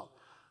figure this out.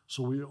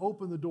 So we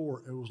opened the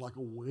door, and it was like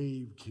a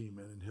wave came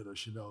in and hit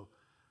us, you know.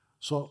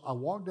 So I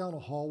walk down a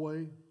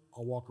hallway.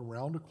 I walk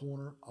around a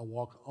corner. I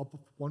walk up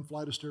 1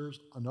 flight of stairs,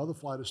 another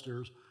flight of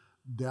stairs,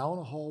 down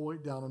a hallway,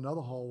 down another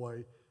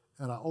hallway,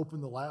 and I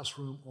opened the last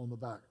room on the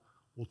back.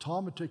 Well,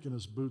 Tom had taken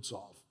his boots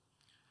off.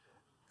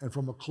 And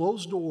from a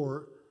closed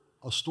door,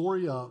 a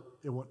story up,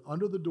 it went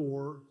under the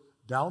door,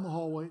 down the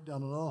hallway,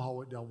 down another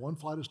hallway, down 1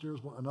 flight of stairs,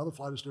 another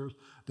flight of stairs,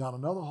 down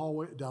another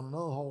hallway,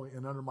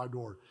 and under my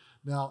door.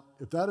 Now,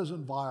 if that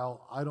isn't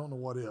vile, I don't know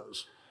what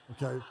is,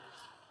 okay?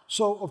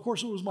 So, of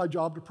course, it was my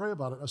job to pray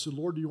about it. I said,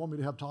 Lord, do you want me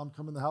to have Tom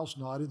come in the house?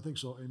 No, I didn't think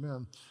so,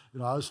 amen.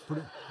 You know,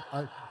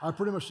 I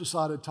pretty much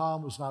decided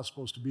Tom was not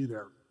supposed to be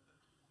there.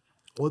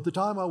 Well, at the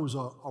time, I was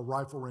a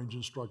rifle range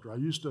instructor. I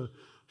used to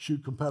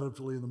shoot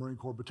competitively in the Marine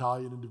Corps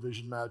battalion and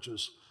division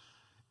matches.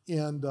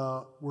 And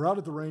we're out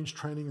at the range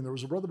training, and there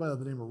was a brother by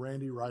the name of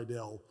Randy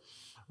Rydell.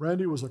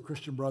 Randy was a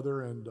Christian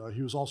brother, and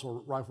he was also a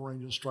rifle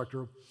range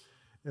instructor.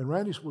 And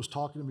Randy was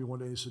talking to me one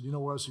day. He said, you know,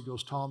 Wes, he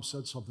goes, Tom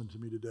said something to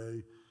me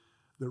today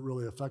that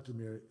really affected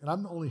me. And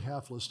I'm only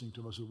half listening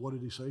to him. I said, what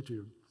did he say to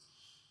you?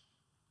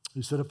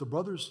 He said, if the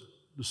brothers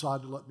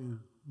decide to let me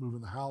move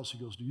in the house, he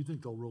goes, do you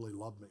think they'll really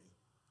love me?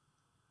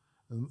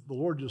 And the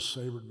Lord just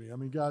savored me. I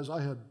mean, guys,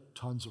 I had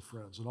tons of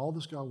friends, and all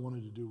this guy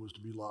wanted to do was to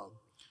be loved.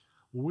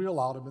 Well, we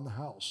allowed him in the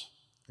house.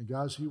 And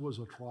guys, he was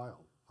a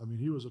trial. I mean,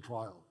 he was a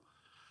trial.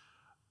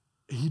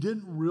 He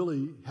didn't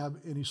really have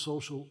any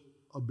social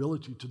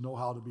ability to know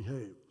how to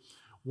behave.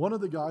 One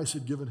of the guys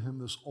had given him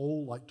this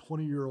old, like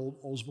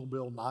 20-year-old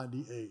Oldsmobile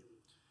 98. It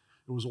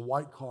was a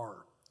white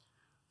car.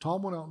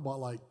 Tom went out and bought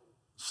like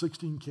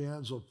 16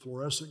 cans of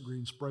fluorescent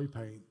green spray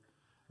paint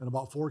and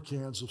about 4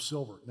 cans of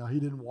silver. Now, he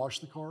didn't wash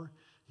the car.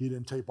 He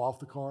didn't tape off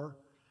the car.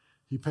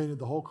 He painted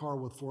the whole car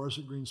with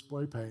fluorescent green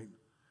spray paint.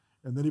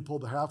 And then he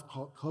pulled the half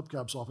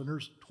hubcaps off, and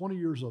there's 20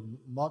 years of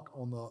muck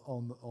on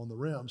the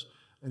rims,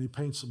 and he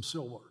paints some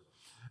silver.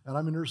 And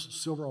I mean,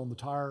 there's silver on the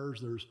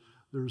tires,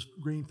 there's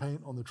green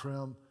paint on the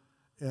trim.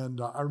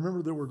 And I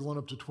remember that we're going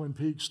up to Twin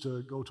Peaks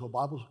to go to a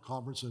Bible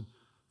conference, and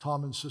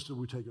Tom insisted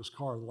we take his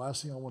car. The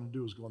last thing I wanted to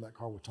do was go in that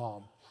car with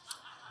Tom.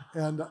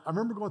 And I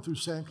remember going through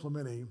San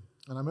Clemente,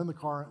 and I'm in the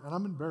car, and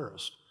I'm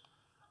embarrassed.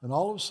 And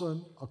all of a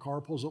sudden, a car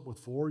pulls up with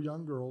 4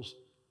 young girls,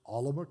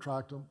 all of them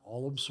attractive,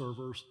 all of them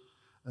servers,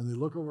 and they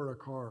look over at a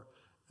car,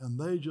 And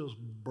they just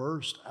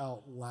burst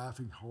out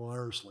laughing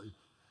hilariously.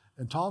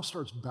 And Tom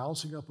starts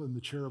bouncing up in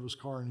the chair of his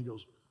car, and he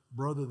goes,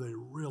 "Brother, they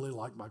really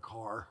like my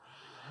car."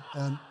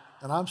 And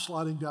I'm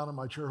sliding down in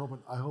my chair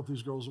hoping, I hope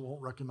these girls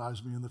won't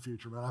recognize me in the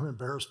future, man. I'm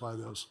embarrassed by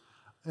this.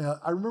 And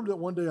I remember that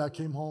one day I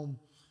came home,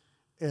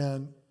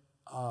 and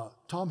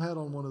Tom had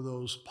on one of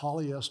those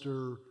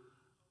polyester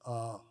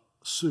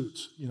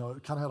suits. You know,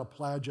 it kind of had a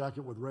plaid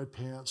jacket with red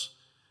pants,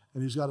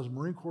 and he's got his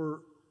Marine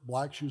Corps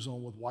black shoes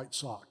on with white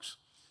socks.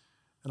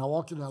 And I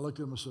walked in and I looked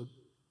at him and said,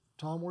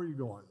 "Tom, where are you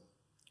going?"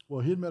 Well,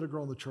 he had met a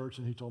girl in the church,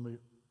 and he told me,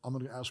 "I'm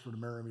going to ask her to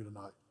marry me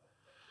tonight."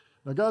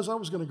 Now, guys, I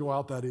was going to go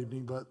out that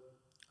evening, but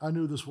I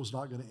knew this was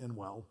not going to end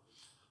well.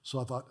 So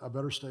I thought, I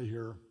better stay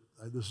here.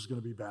 This is going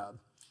to be bad.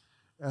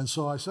 And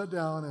so I sat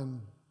down,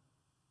 and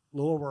a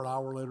little over an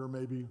hour later,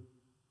 maybe,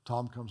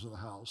 Tom comes in the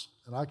house,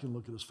 and I can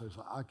look at his face.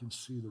 I can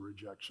see the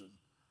rejection.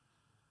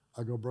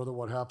 I go, "Brother,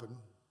 what happened?"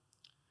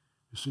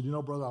 He said, "You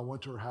know, brother, I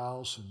went to her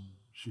house, and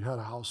she had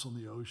a house on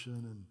the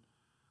ocean, and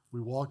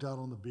we walked out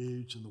on the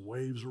beach, and the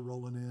waves are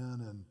rolling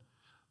in, and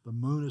the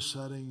moon is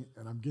setting,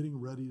 and I'm getting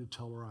ready to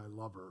tell her I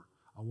love her.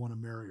 I want to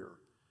marry her."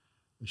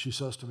 And she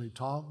says to me,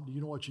 "Tom, do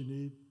you know what you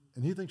need?"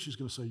 And he thinks she's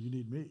going to say, "You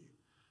need me."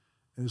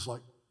 And he's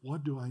like,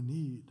 "What do I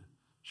need?"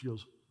 She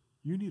goes,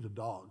 "You need a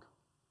dog."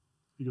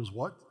 He goes,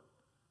 "What?"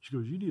 She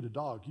goes, "You need a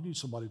dog. You need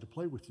somebody to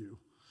play with you."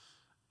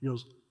 He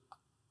goes,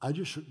 I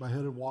just shook my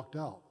head and walked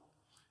out.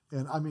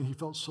 And I mean, he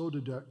felt so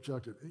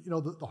dejected. You know,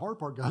 the hard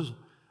part, guys,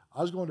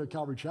 I was going to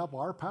Calvary Chapel.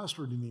 Our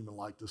pastor didn't even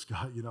like this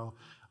guy, you know.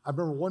 I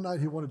remember one night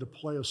he wanted to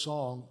play a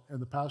song,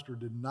 and the pastor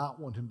did not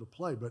want him to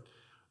play. But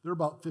there were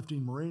about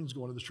 15 Marines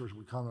going to this church.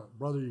 We kind of,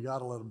 "Brother, you got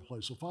to let him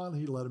play." So finally,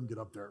 he let him get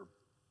up there.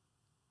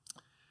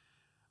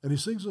 And he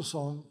sings a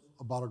song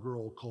about a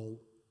girl called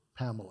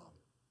Pamela.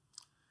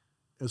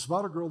 It's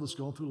about a girl that's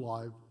going through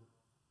life.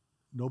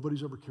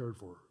 Nobody's ever cared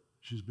for her.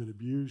 She's been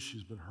abused.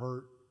 She's been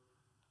hurt.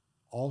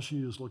 All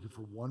she is looking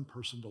for one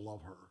person to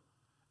love her.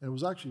 And it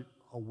was actually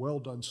a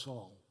well-done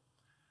song.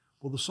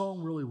 Well, the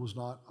song really was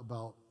not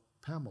about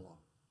Pamela.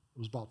 It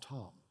was about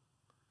Tom.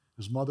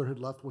 His mother had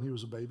left when he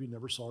was a baby,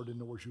 never saw her, didn't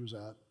know where she was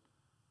at.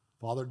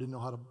 Father didn't know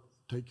how to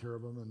take care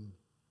of him. And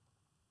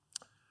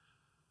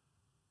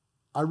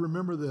I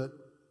remember that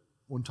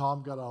when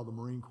Tom got out of the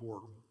Marine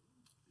Corps,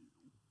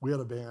 we had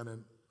a van,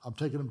 and I'm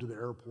taking him to the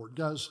airport.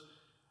 Guys,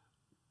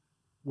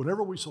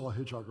 whenever we saw a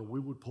hitchhiker, we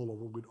would pull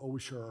over. We'd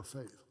always share our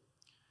faith.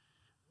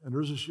 And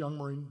there's this young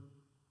Marine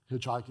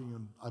hitchhiking,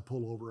 and I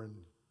pull over, and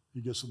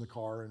he gets in the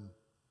car, and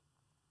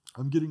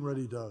I'm getting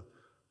ready to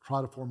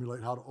try to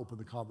formulate how to open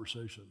the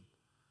conversation.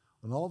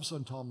 And all of a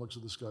sudden, Tom looks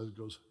at this guy and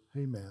goes,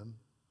 "Hey, man,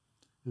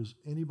 has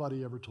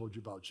anybody ever told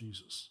you about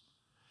Jesus?"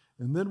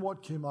 And then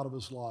what came out of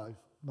his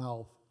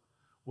mouth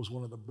was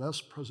one of the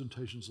best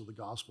presentations of the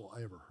gospel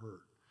I ever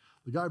heard.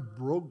 The guy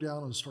broke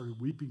down and started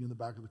weeping in the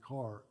back of the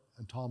car,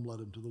 and Tom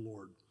led him to the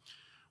Lord.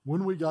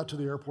 When we got to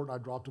the airport and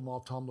I dropped him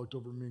off, Tom looked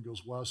over at me and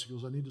goes, "Wes," he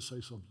goes, "I need to say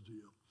something to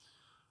you."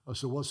 I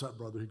said, "What's that,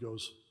 brother?" He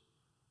goes,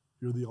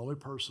 "You're the only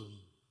person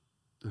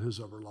that has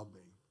ever loved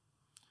me."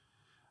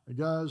 And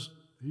guys,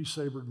 he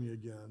savored me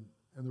again.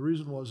 And the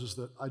reason is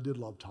that I did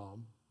love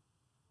Tom,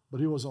 but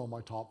he wasn't on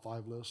my top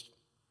 5 list,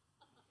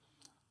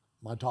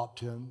 my top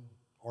 10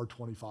 or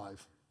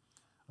 25.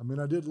 I mean,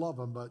 I did love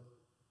him, but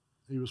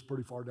he was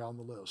pretty far down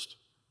the list.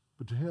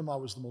 But to him, I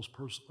was the most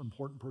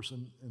important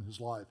person in his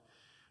life.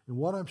 And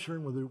what I'm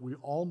sharing with you, we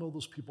all know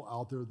those people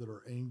out there that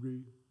are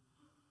angry.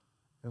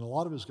 And a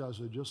lot of his guys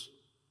have just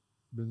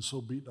been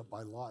so beaten up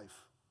by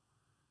life.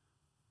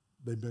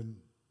 They've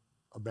been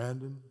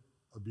abandoned,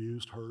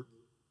 abused, hurt.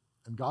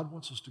 And God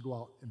wants us to go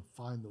out and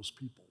find those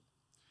people.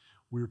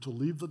 We are to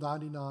leave the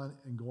 99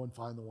 and go and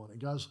find the one. And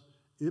guys,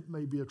 it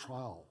may be a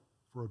trial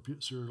for a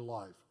period of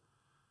life,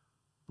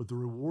 but the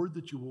reward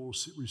that you will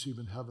receive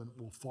in heaven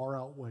will far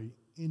outweigh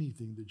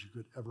anything that you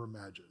could ever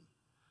imagine.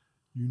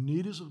 You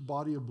need, as a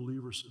body of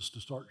believers, is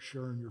to start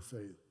sharing your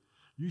faith.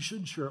 You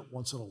shouldn't share it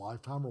once in a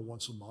lifetime or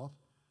once a month.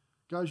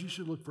 Guys, you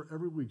should look for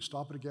every week,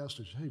 stop at a gas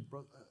station. "Hey,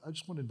 brother, I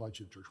just want to invite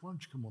you to church. Why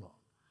don't you come on up?"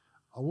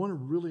 I want to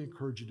really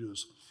encourage you to do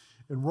this.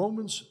 In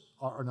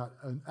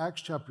in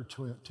Acts chapter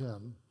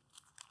 10,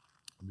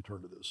 let me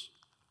turn to this.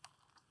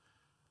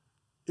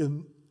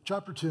 In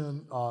chapter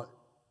 10,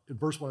 in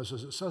verse 1, it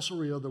says, "At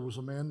Caesarea, there was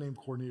a man named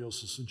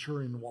Cornelius, a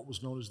centurion in what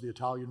was known as the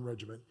Italian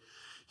regiment.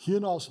 He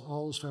and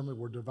all his family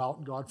were devout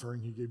and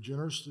God-fearing. He gave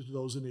generously to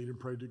those in need and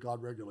prayed to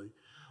God regularly.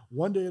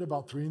 One day at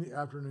about 3 in the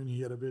afternoon,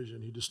 he had a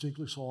vision. He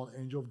distinctly saw an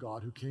angel of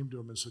God who came to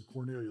him and said,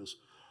 'Cornelius.'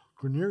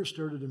 Cornelius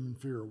stared at him in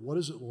fear. 'What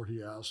is it, Lord?'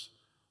 he asked.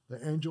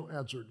 The angel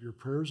answered, 'Your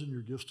prayers and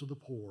your gifts to the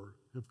poor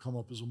have come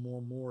up as a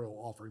memorial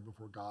offering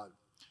before God.'"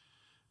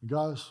 And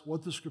guys,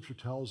 what the scripture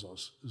tells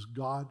us is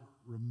God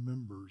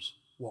remembers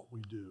what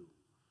we do.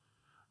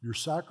 Your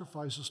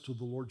sacrifices to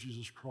the Lord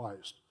Jesus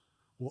Christ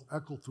will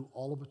echo through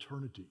all of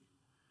eternity.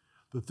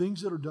 The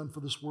things that are done for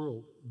this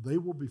world, they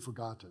will be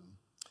forgotten.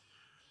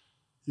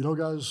 You know,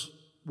 guys,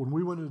 when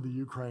we went into the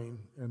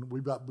Ukraine, and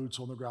we've got boots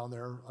on the ground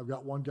there, I've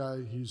got one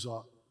guy, he's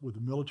with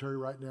the military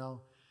right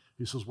now.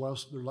 He says,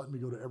 "Wes, they're letting me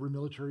go to every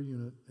military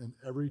unit, and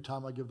every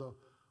time I give the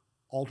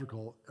altar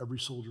call, every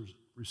soldier's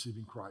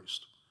receiving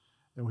Christ.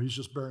 And he's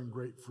just bearing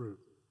great fruit.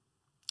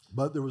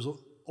 But there was an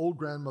old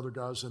grandmother,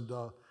 guys, and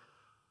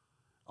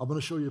I'm going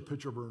to show you a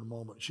picture of her in a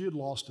moment. She had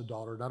lost a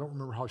daughter, and I don't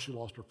remember how she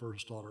lost her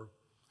first daughter.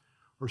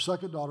 Her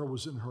second daughter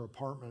was in her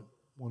apartment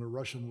when a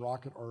Russian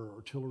rocket or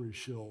artillery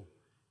shell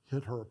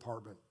hit her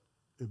apartment.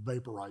 It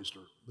vaporized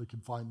her. They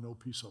could find no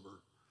piece of her.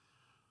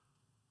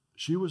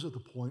 She was at the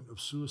point of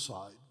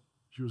suicide.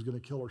 She was going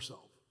to kill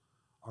herself.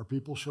 Our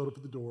people showed up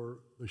at the door.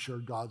 They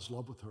shared God's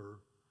love with her.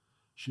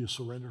 She has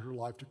surrendered her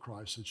life to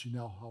Christ, and she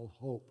now has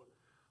hope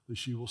that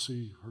she will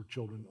see her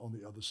children on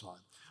the other side.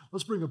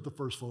 Let's bring up the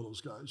first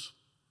photos, guys.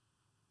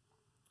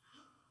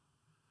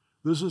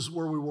 This is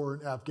where we were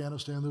in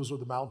Afghanistan. Those are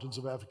the mountains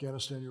of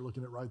Afghanistan you're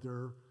looking at right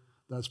there.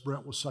 That's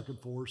Brent with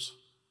 2nd Force.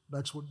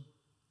 Next one.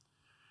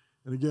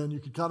 And again, you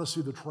can kind of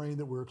see the terrain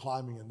that we were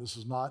climbing in. This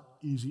is not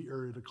easy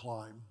area to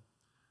climb.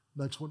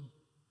 Next one.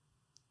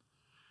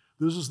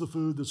 This is the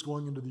food that's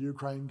going into the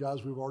Ukraine.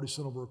 Guys, we've already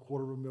sent over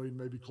 $250,000,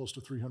 maybe close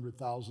to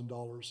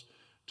 $300,000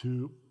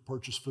 to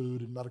purchase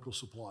food and medical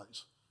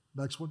supplies.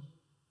 Next one.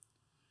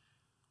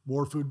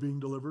 More food being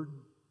delivered.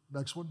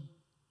 Next one.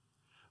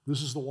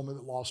 This is the woman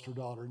that lost her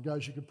daughter. And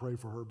guys, you can pray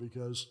for her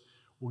because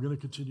we're going to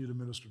continue to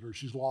minister to her.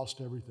 She's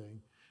lost everything.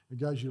 And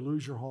guys, you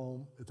lose your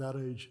home at that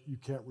age, you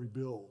can't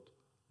rebuild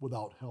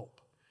without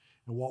help.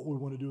 And what we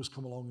want to do is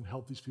come along and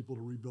help these people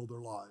to rebuild their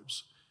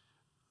lives.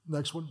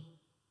 Next one.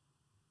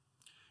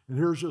 And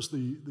here's just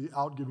the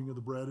outgiving of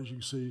the bread. As you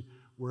can see,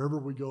 wherever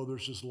we go,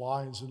 there's just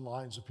lines and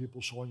lines of people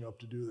showing up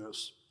to do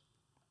this.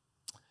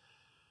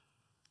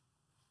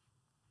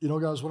 You know,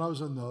 guys, when I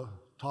was in the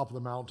top of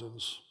the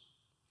mountains,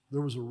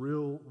 there was a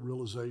real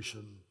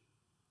realization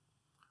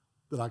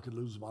that I could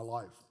lose my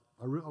life.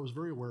 I was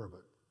very aware of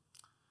it.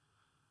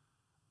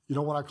 You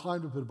know, when I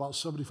climbed up at about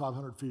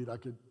 7,500 feet, I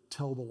could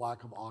tell the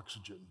lack of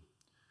oxygen.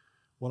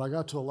 When I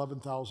got to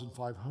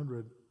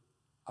 11,500,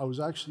 I was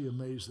actually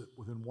amazed that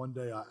within one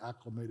day I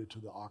acclimated to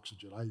the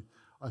oxygen.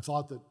 I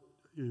thought that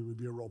it would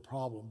be a real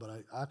problem, but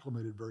I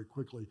acclimated very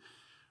quickly.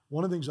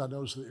 One of the things I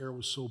noticed, the air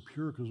was so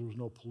pure because there was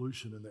no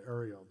pollution in the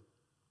area.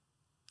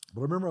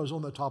 But I remember I was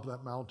on the top of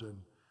that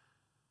mountain,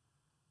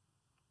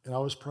 and I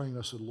was praying.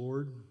 I said,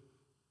 Lord,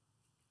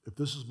 if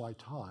this is my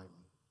time,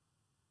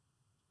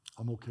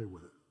 I'm okay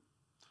with it.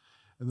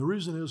 And the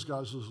reason is,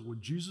 guys, is when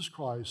Jesus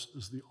Christ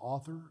is the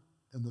author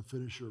and the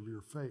finisher of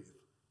your faith,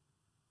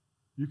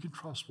 you can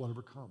trust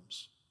whatever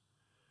comes.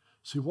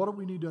 See, what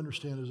we need to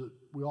understand is that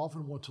we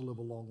often want to live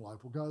a long life.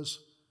 Well, guys,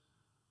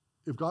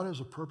 if God has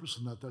a purpose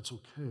in that, that's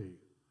okay.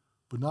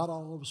 But not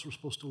all of us are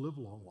supposed to live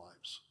long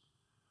lives.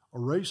 A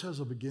race has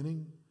a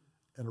beginning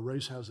and a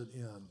race has an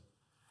end.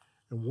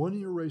 And when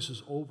your race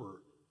is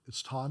over,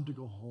 it's time to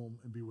go home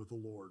and be with the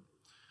Lord.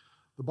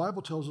 The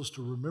Bible tells us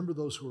to remember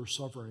those who are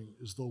suffering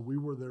as though we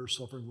were there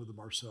suffering with them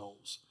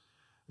ourselves.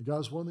 And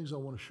guys, one of the things I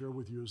want to share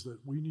with you is that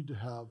we need to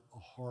have a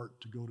heart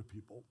to go to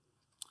people.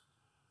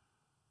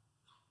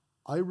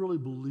 I really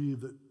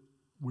believe that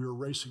we're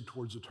racing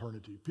towards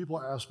eternity.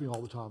 People ask me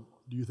all the time,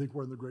 do you think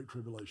we're in the Great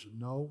Tribulation?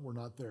 No, we're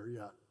not there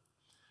yet.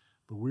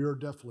 But we are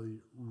definitely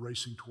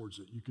racing towards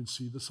it. You can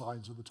see the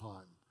signs of the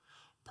time.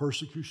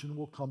 Persecution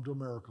will come to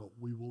America.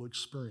 We will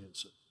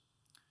experience it.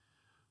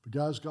 But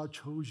guys, God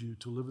chose you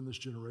to live in this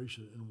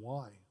generation. And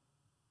why?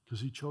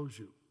 Because he chose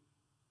you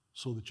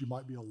so that you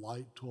might be a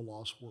light to a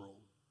lost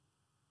world.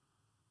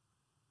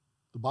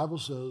 The Bible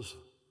says,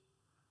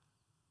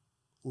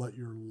 let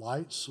your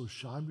light so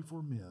shine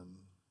before men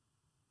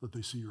that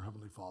they see your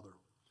heavenly Father.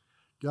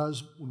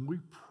 Guys, when we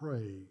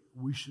pray,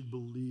 we should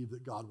believe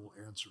that God will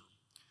answer.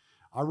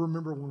 I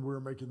remember when we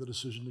were making the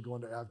decision to go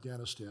into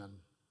Afghanistan,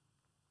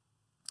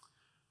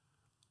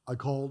 I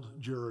called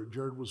Jared.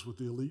 Jared was with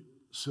the Elite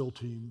SEAL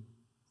Team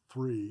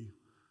 3.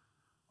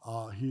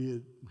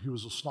 He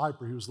was a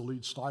sniper. He was the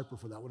lead sniper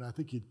for that one. I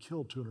think he'd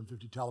killed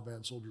 250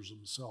 Taliban soldiers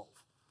himself.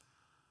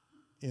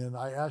 And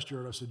I asked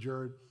Jared, I said,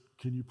 Jared,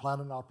 can you plan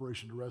an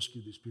operation to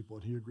rescue these people?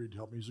 And he agreed to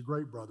help me. He's a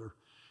great brother.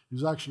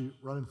 He's actually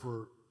running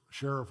for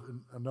sheriff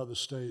in another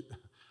state.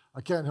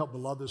 I can't help but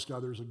love this guy.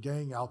 There's a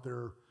gang out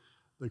there.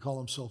 They call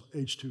themselves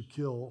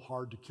H2Kill,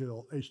 hard to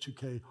kill,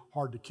 H2K,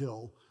 hard to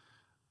kill.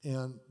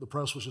 And the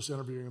press was just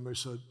interviewing him. They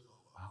said,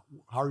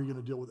 how are you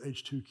going to deal with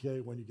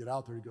H2K when you get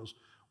out there? He goes,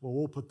 well,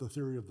 we'll put the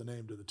theory of the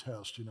name to the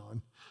test, you know,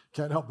 and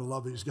can't help but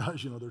love these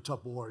guys. You know, they're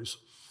tough boys.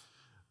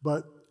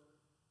 But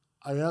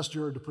I asked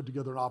Jared to put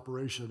together an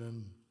operation,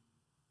 and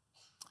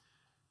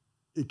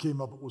it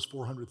came up, it was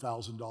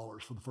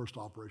 $400,000 for the first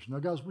operation. Now,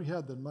 guys, we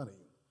had the money,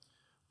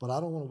 but I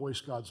don't want to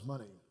waste God's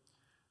money.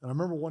 And I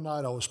remember one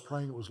night I was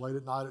praying, it was late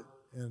at night,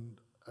 and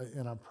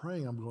I'm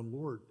praying, I'm going,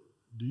 Lord,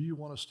 do you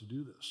want us to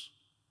do this?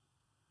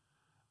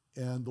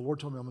 And the Lord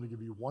told me, I'm going to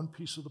give you one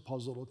piece of the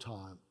puzzle at a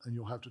time, and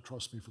you'll have to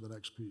trust me for the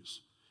next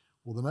piece.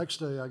 Well, the next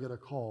day I get a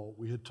call.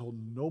 We had told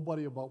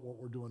nobody about what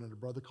we're doing, and a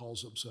brother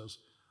calls up and says,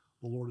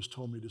 the Lord has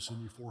told me to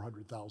send you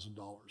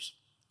 $400,000.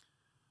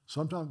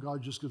 Sometimes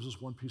God just gives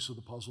us one piece of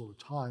the puzzle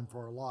at a time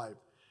for our life,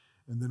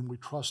 and then we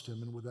trust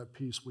him, and with that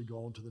piece, we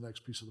go on to the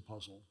next piece of the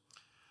puzzle.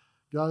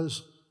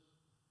 Guys,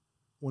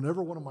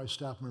 whenever one of my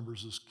staff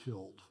members is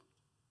killed,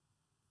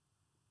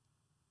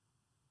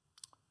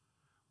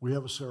 we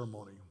have a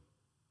ceremony.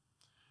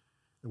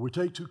 And we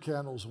take 2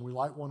 candles and we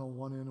light one on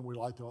one end and we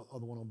light the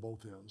other one on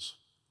both ends.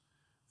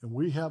 And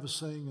we have a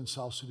saying in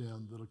South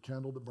Sudan that a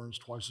candle that burns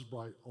twice as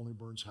bright only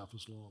burns half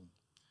as long.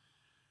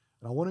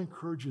 And I want to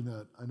encourage you in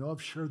that. I know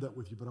I've shared that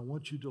with you, but I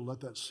want you to let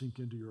that sink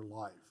into your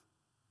life.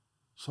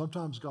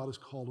 Sometimes God has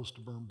called us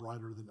to burn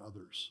brighter than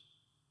others,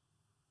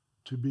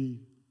 to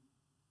be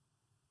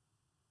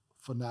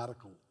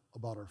fanatical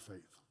about our faith,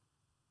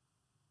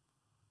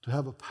 to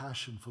have a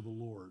passion for the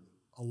Lord,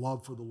 a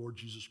love for the Lord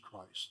Jesus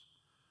Christ,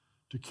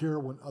 to care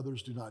when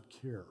others do not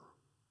care.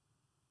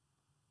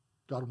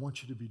 God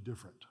wants you to be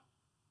different.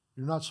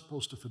 You're not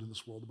supposed to fit in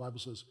this world. The Bible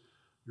says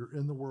you're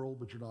in the world,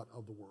 but you're not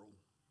of the world.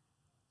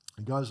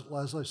 And guys,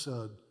 as I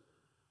said,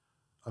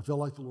 I feel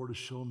like the Lord has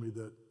shown me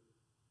that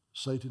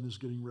Satan is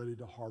getting ready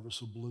to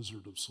harvest a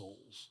blizzard of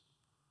souls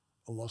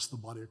unless the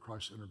body of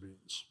Christ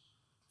intervenes.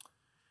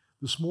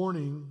 This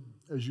morning,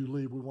 as you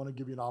leave, we want to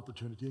give you an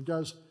opportunity. And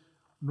guys,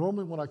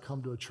 normally when I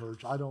come to a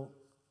church,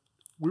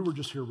 we were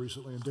just here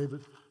recently,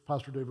 and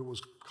Pastor David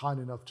was kind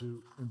enough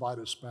to invite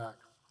us back.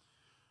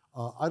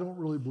 I don't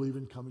really believe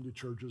in coming to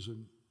churches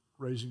and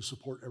raising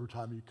support every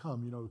time you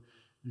come. You know,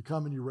 you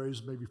come and you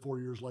raise, maybe 4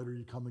 years later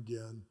you come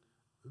again.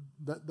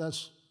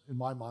 That's, in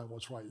my mind,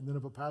 what's right. And then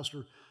if a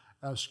pastor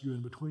asks you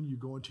in between, you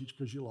go and teach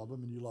because you love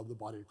him and you love the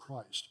body of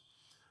Christ.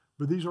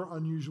 But these are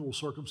unusual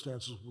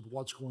circumstances with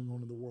what's going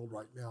on in the world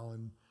right now,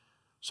 and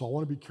so I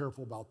want to be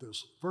careful about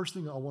this. First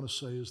thing I want to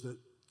say is that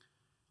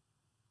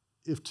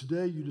if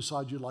today you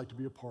decide you'd like to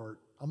be a part,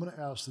 I'm going to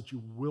ask that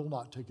you will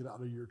not take it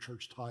out of your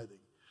church tithing.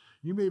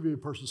 You may be a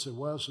person who say,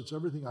 Wes, it's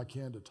everything I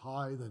can to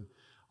tithe, and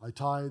I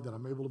tithe, and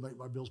I'm able to make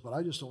my bills, but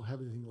I just don't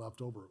have anything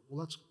left over. Well,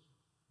 that's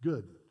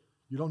good.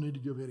 You don't need to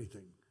give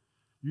anything.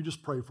 You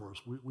just pray for us.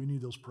 We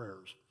need those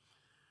prayers.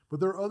 But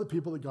there are other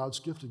people that God's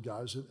gifted,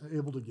 guys, and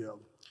able to give.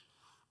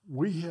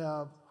 We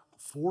have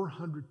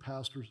 400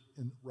 pastors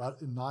in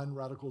 9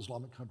 radical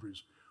Islamic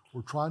countries.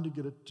 We're trying to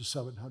get it to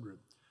 700.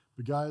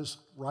 But guys,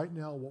 right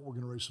now what we're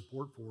going to raise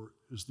support for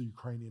is the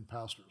Ukrainian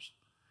pastors.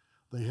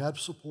 They have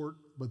support,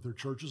 but their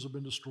churches have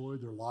been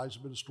destroyed, their lives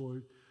have been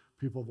destroyed,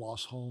 people have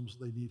lost homes,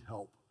 they need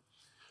help.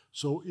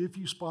 So if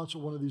you sponsor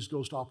one of these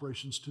ghost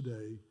operations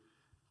today,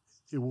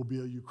 it will be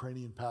a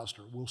Ukrainian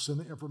pastor. We'll send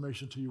the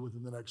information to you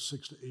within the next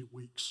 6 to 8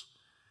 weeks.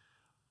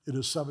 It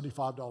is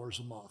 $75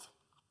 a month.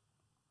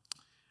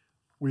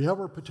 We have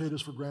our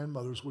potatoes for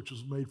grandmothers, which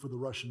was made for the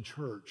Russian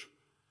church,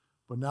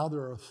 but now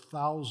there are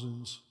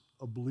thousands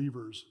of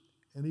believers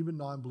and even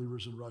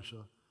non-believers in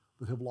Russia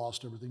that have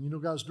lost everything. You know,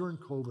 guys, during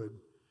COVID,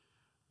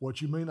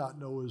 what you may not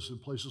know is in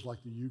places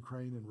like the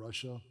Ukraine and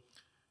Russia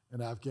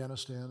and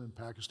Afghanistan and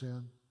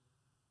Pakistan,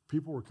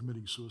 people were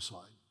committing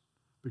suicide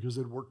because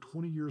they'd worked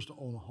 20 years to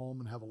own a home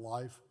and have a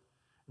life.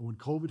 And when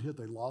COVID hit,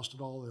 they lost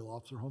it all. They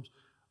lost their homes.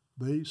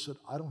 They said,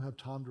 I don't have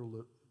time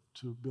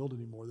to build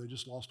anymore. They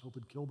just lost hope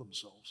and killed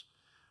themselves.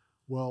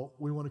 Well,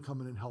 we want to come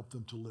in and help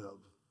them to live.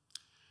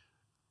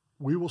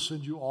 We will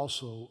send you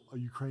also a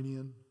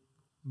Ukrainian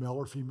male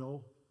or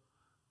female.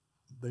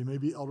 They may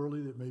be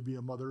elderly, it may be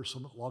a mother.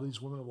 A lot of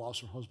these women have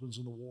lost their husbands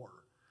in the war.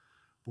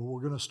 But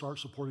we're going to start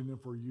supporting them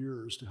for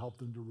years to help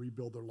them to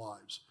rebuild their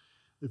lives.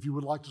 If you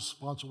would like to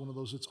sponsor one of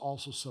those, it's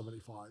also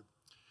 $75.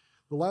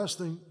 The last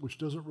thing, which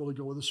doesn't really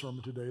go with the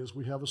sermon today, is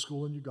we have a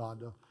school in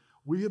Uganda.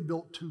 We have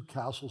built 2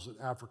 castles in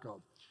Africa.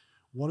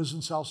 One is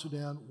in South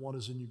Sudan, one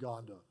is in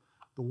Uganda.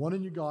 The one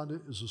in Uganda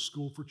is a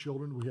school for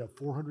children. We have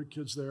 400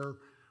 kids there.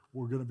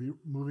 We're going to be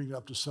moving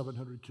up to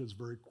 700 kids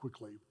very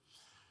quickly.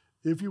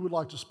 If you would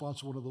like to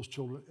sponsor one of those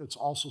children, it's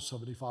also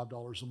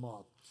 $75 a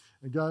month.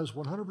 And guys,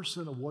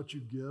 100% of what you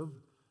give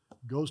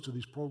goes to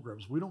these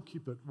programs. We don't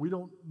keep it. We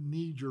don't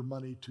need your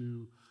money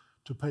to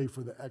pay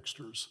for the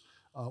extras.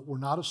 We're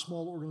not a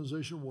small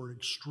organization. We're an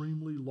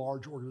extremely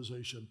large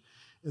organization.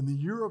 In the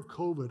year of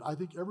COVID, I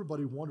think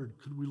everybody wondered,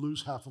 could we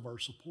lose half of our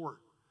support?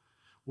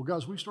 Well,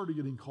 guys, we started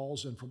getting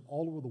calls in from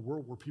all over the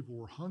world where people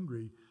were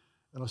hungry.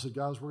 And I said,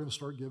 guys, we're going to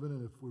start giving,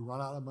 and if we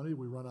run out of money,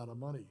 we run out of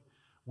money.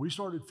 We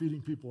started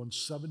feeding people in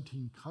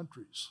 17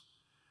 countries.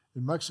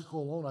 In Mexico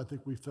alone, I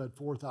think we fed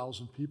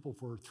 4,000 people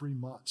for 3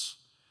 months.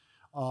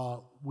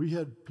 We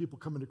had people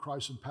coming to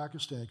Christ in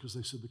Pakistan because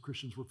they said the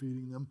Christians were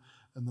feeding them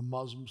and the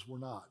Muslims were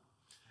not.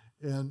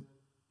 And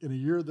in a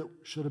year that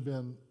should have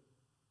been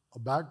a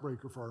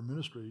backbreaker for our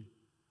ministry,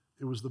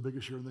 it was the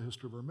biggest year in the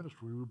history of our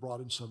ministry. We brought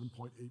in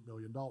 $7.8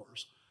 million.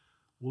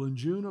 Well, in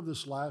June of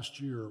this last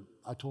year,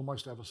 I told my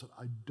staff, I said,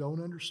 I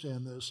don't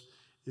understand this.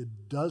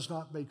 It does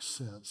not make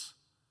sense,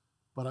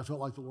 but I felt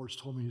like the Lord's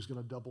told me he's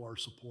going to double our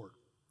support.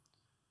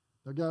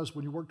 Now, guys,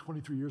 when you work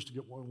 23 years to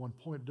get one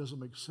point, it doesn't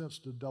make sense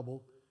to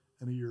double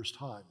in a year's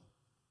time.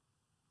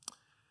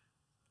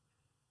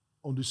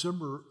 On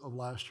December of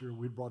last year,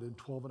 we brought in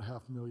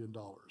 $12.5 million.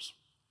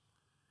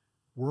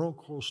 We're on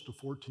close to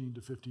 14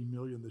 to 15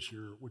 million this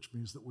year, which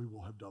means that we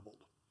will have doubled.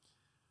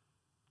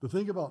 The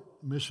thing about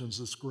missions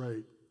that's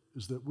great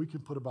is that we can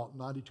put about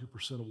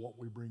 92% of what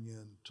we bring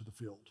in to the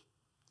field.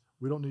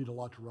 We don't need a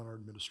lot to run our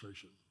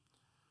administration.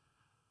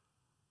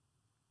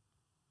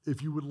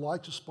 If you would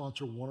like to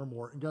sponsor one or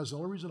more, and guys, the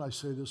only reason I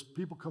say this,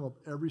 people come up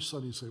every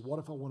Sunday and say, what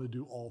if I want to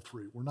do all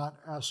three? We're not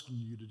asking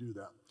you to do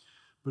that.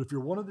 But if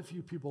you're one of the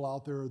few people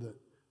out there that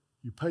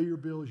you pay your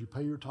bills, you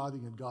pay your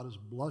tithing, and God has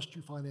blessed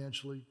you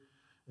financially,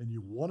 and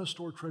you want to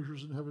store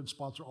treasures in heaven and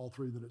sponsor all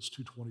three, then it's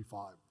 $225.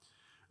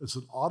 It's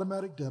an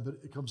automatic debit.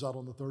 It comes out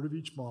on the 3rd of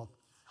each month.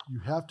 You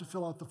have to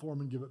fill out the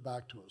form and give it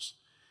back to us.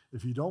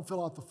 If you don't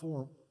fill out the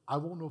form, I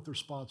won't know if they're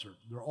sponsored.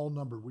 They're all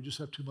numbered. We just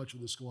have too much of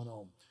this going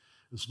on.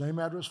 It's name,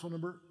 address, phone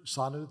number,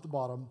 sign it at the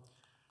bottom.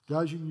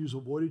 Guys, you can use a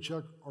voided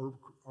check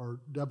or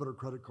debit or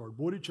credit card.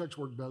 Voided checks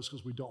work best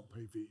because we don't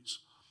pay fees.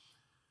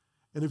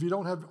 And if you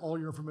don't have all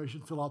your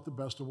information, fill out the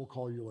best and we'll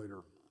call you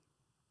later.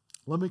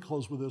 Let me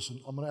close with this, and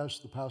I'm going to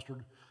ask the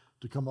pastor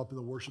to come up and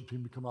the worship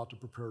team to come out to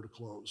prepare to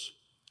close.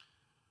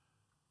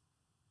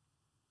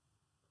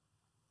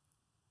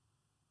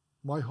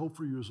 My hope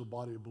for you is a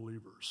body of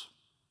believers.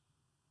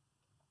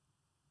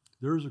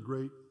 There is a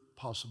great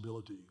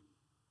possibility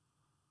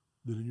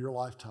that in your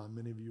lifetime,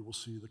 many of you will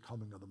see the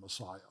coming of the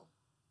Messiah.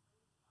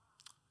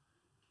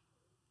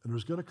 And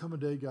there's going to come a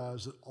day,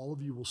 guys, that all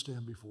of you will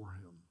stand before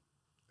him,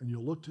 and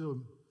you'll look to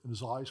him in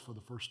his eyes for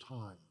the first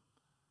time.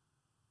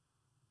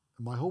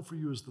 And my hope for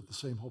you is that the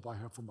same hope I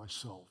have for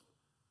myself,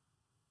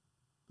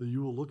 that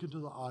you will look into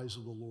the eyes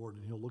of the Lord,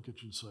 and he'll look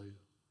at you and say,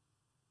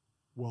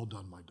 well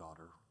done, my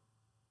daughter.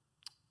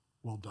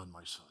 Well done,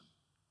 my son.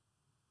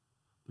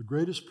 The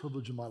greatest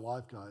privilege in my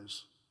life,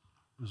 guys,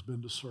 has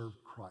been to serve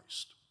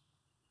Christ.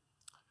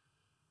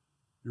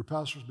 Your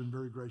pastor's been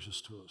very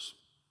gracious to us.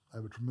 I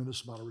have a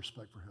tremendous amount of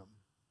respect for him.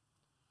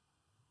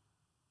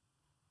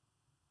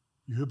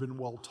 You have been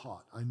well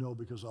taught. I know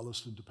because I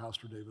listened to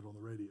Pastor David on the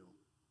radio.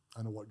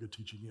 I know what good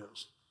teaching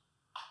is.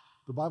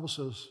 The Bible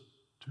says,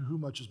 to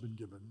whom much has been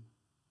given,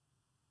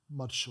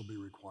 much shall be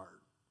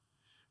required.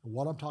 And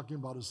what I'm talking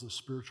about is the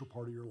spiritual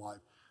part of your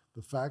life.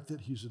 The fact that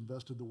he's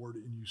invested the word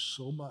in you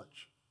so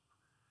much,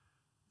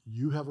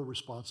 you have a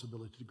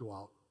responsibility to go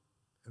out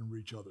and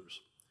reach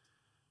others.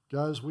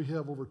 Guys, we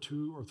have over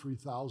 2,000 or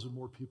 3,000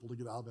 more people to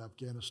get out of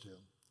Afghanistan.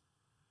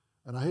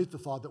 And I hate the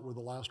thought that we're the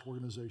last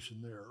organization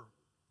there,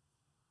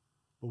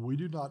 but we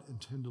do not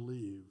intend to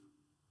leave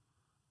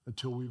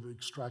until we've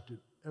extracted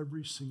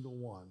every single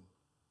one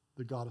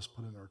that God has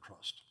put in our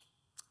trust.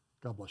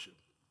 God bless you.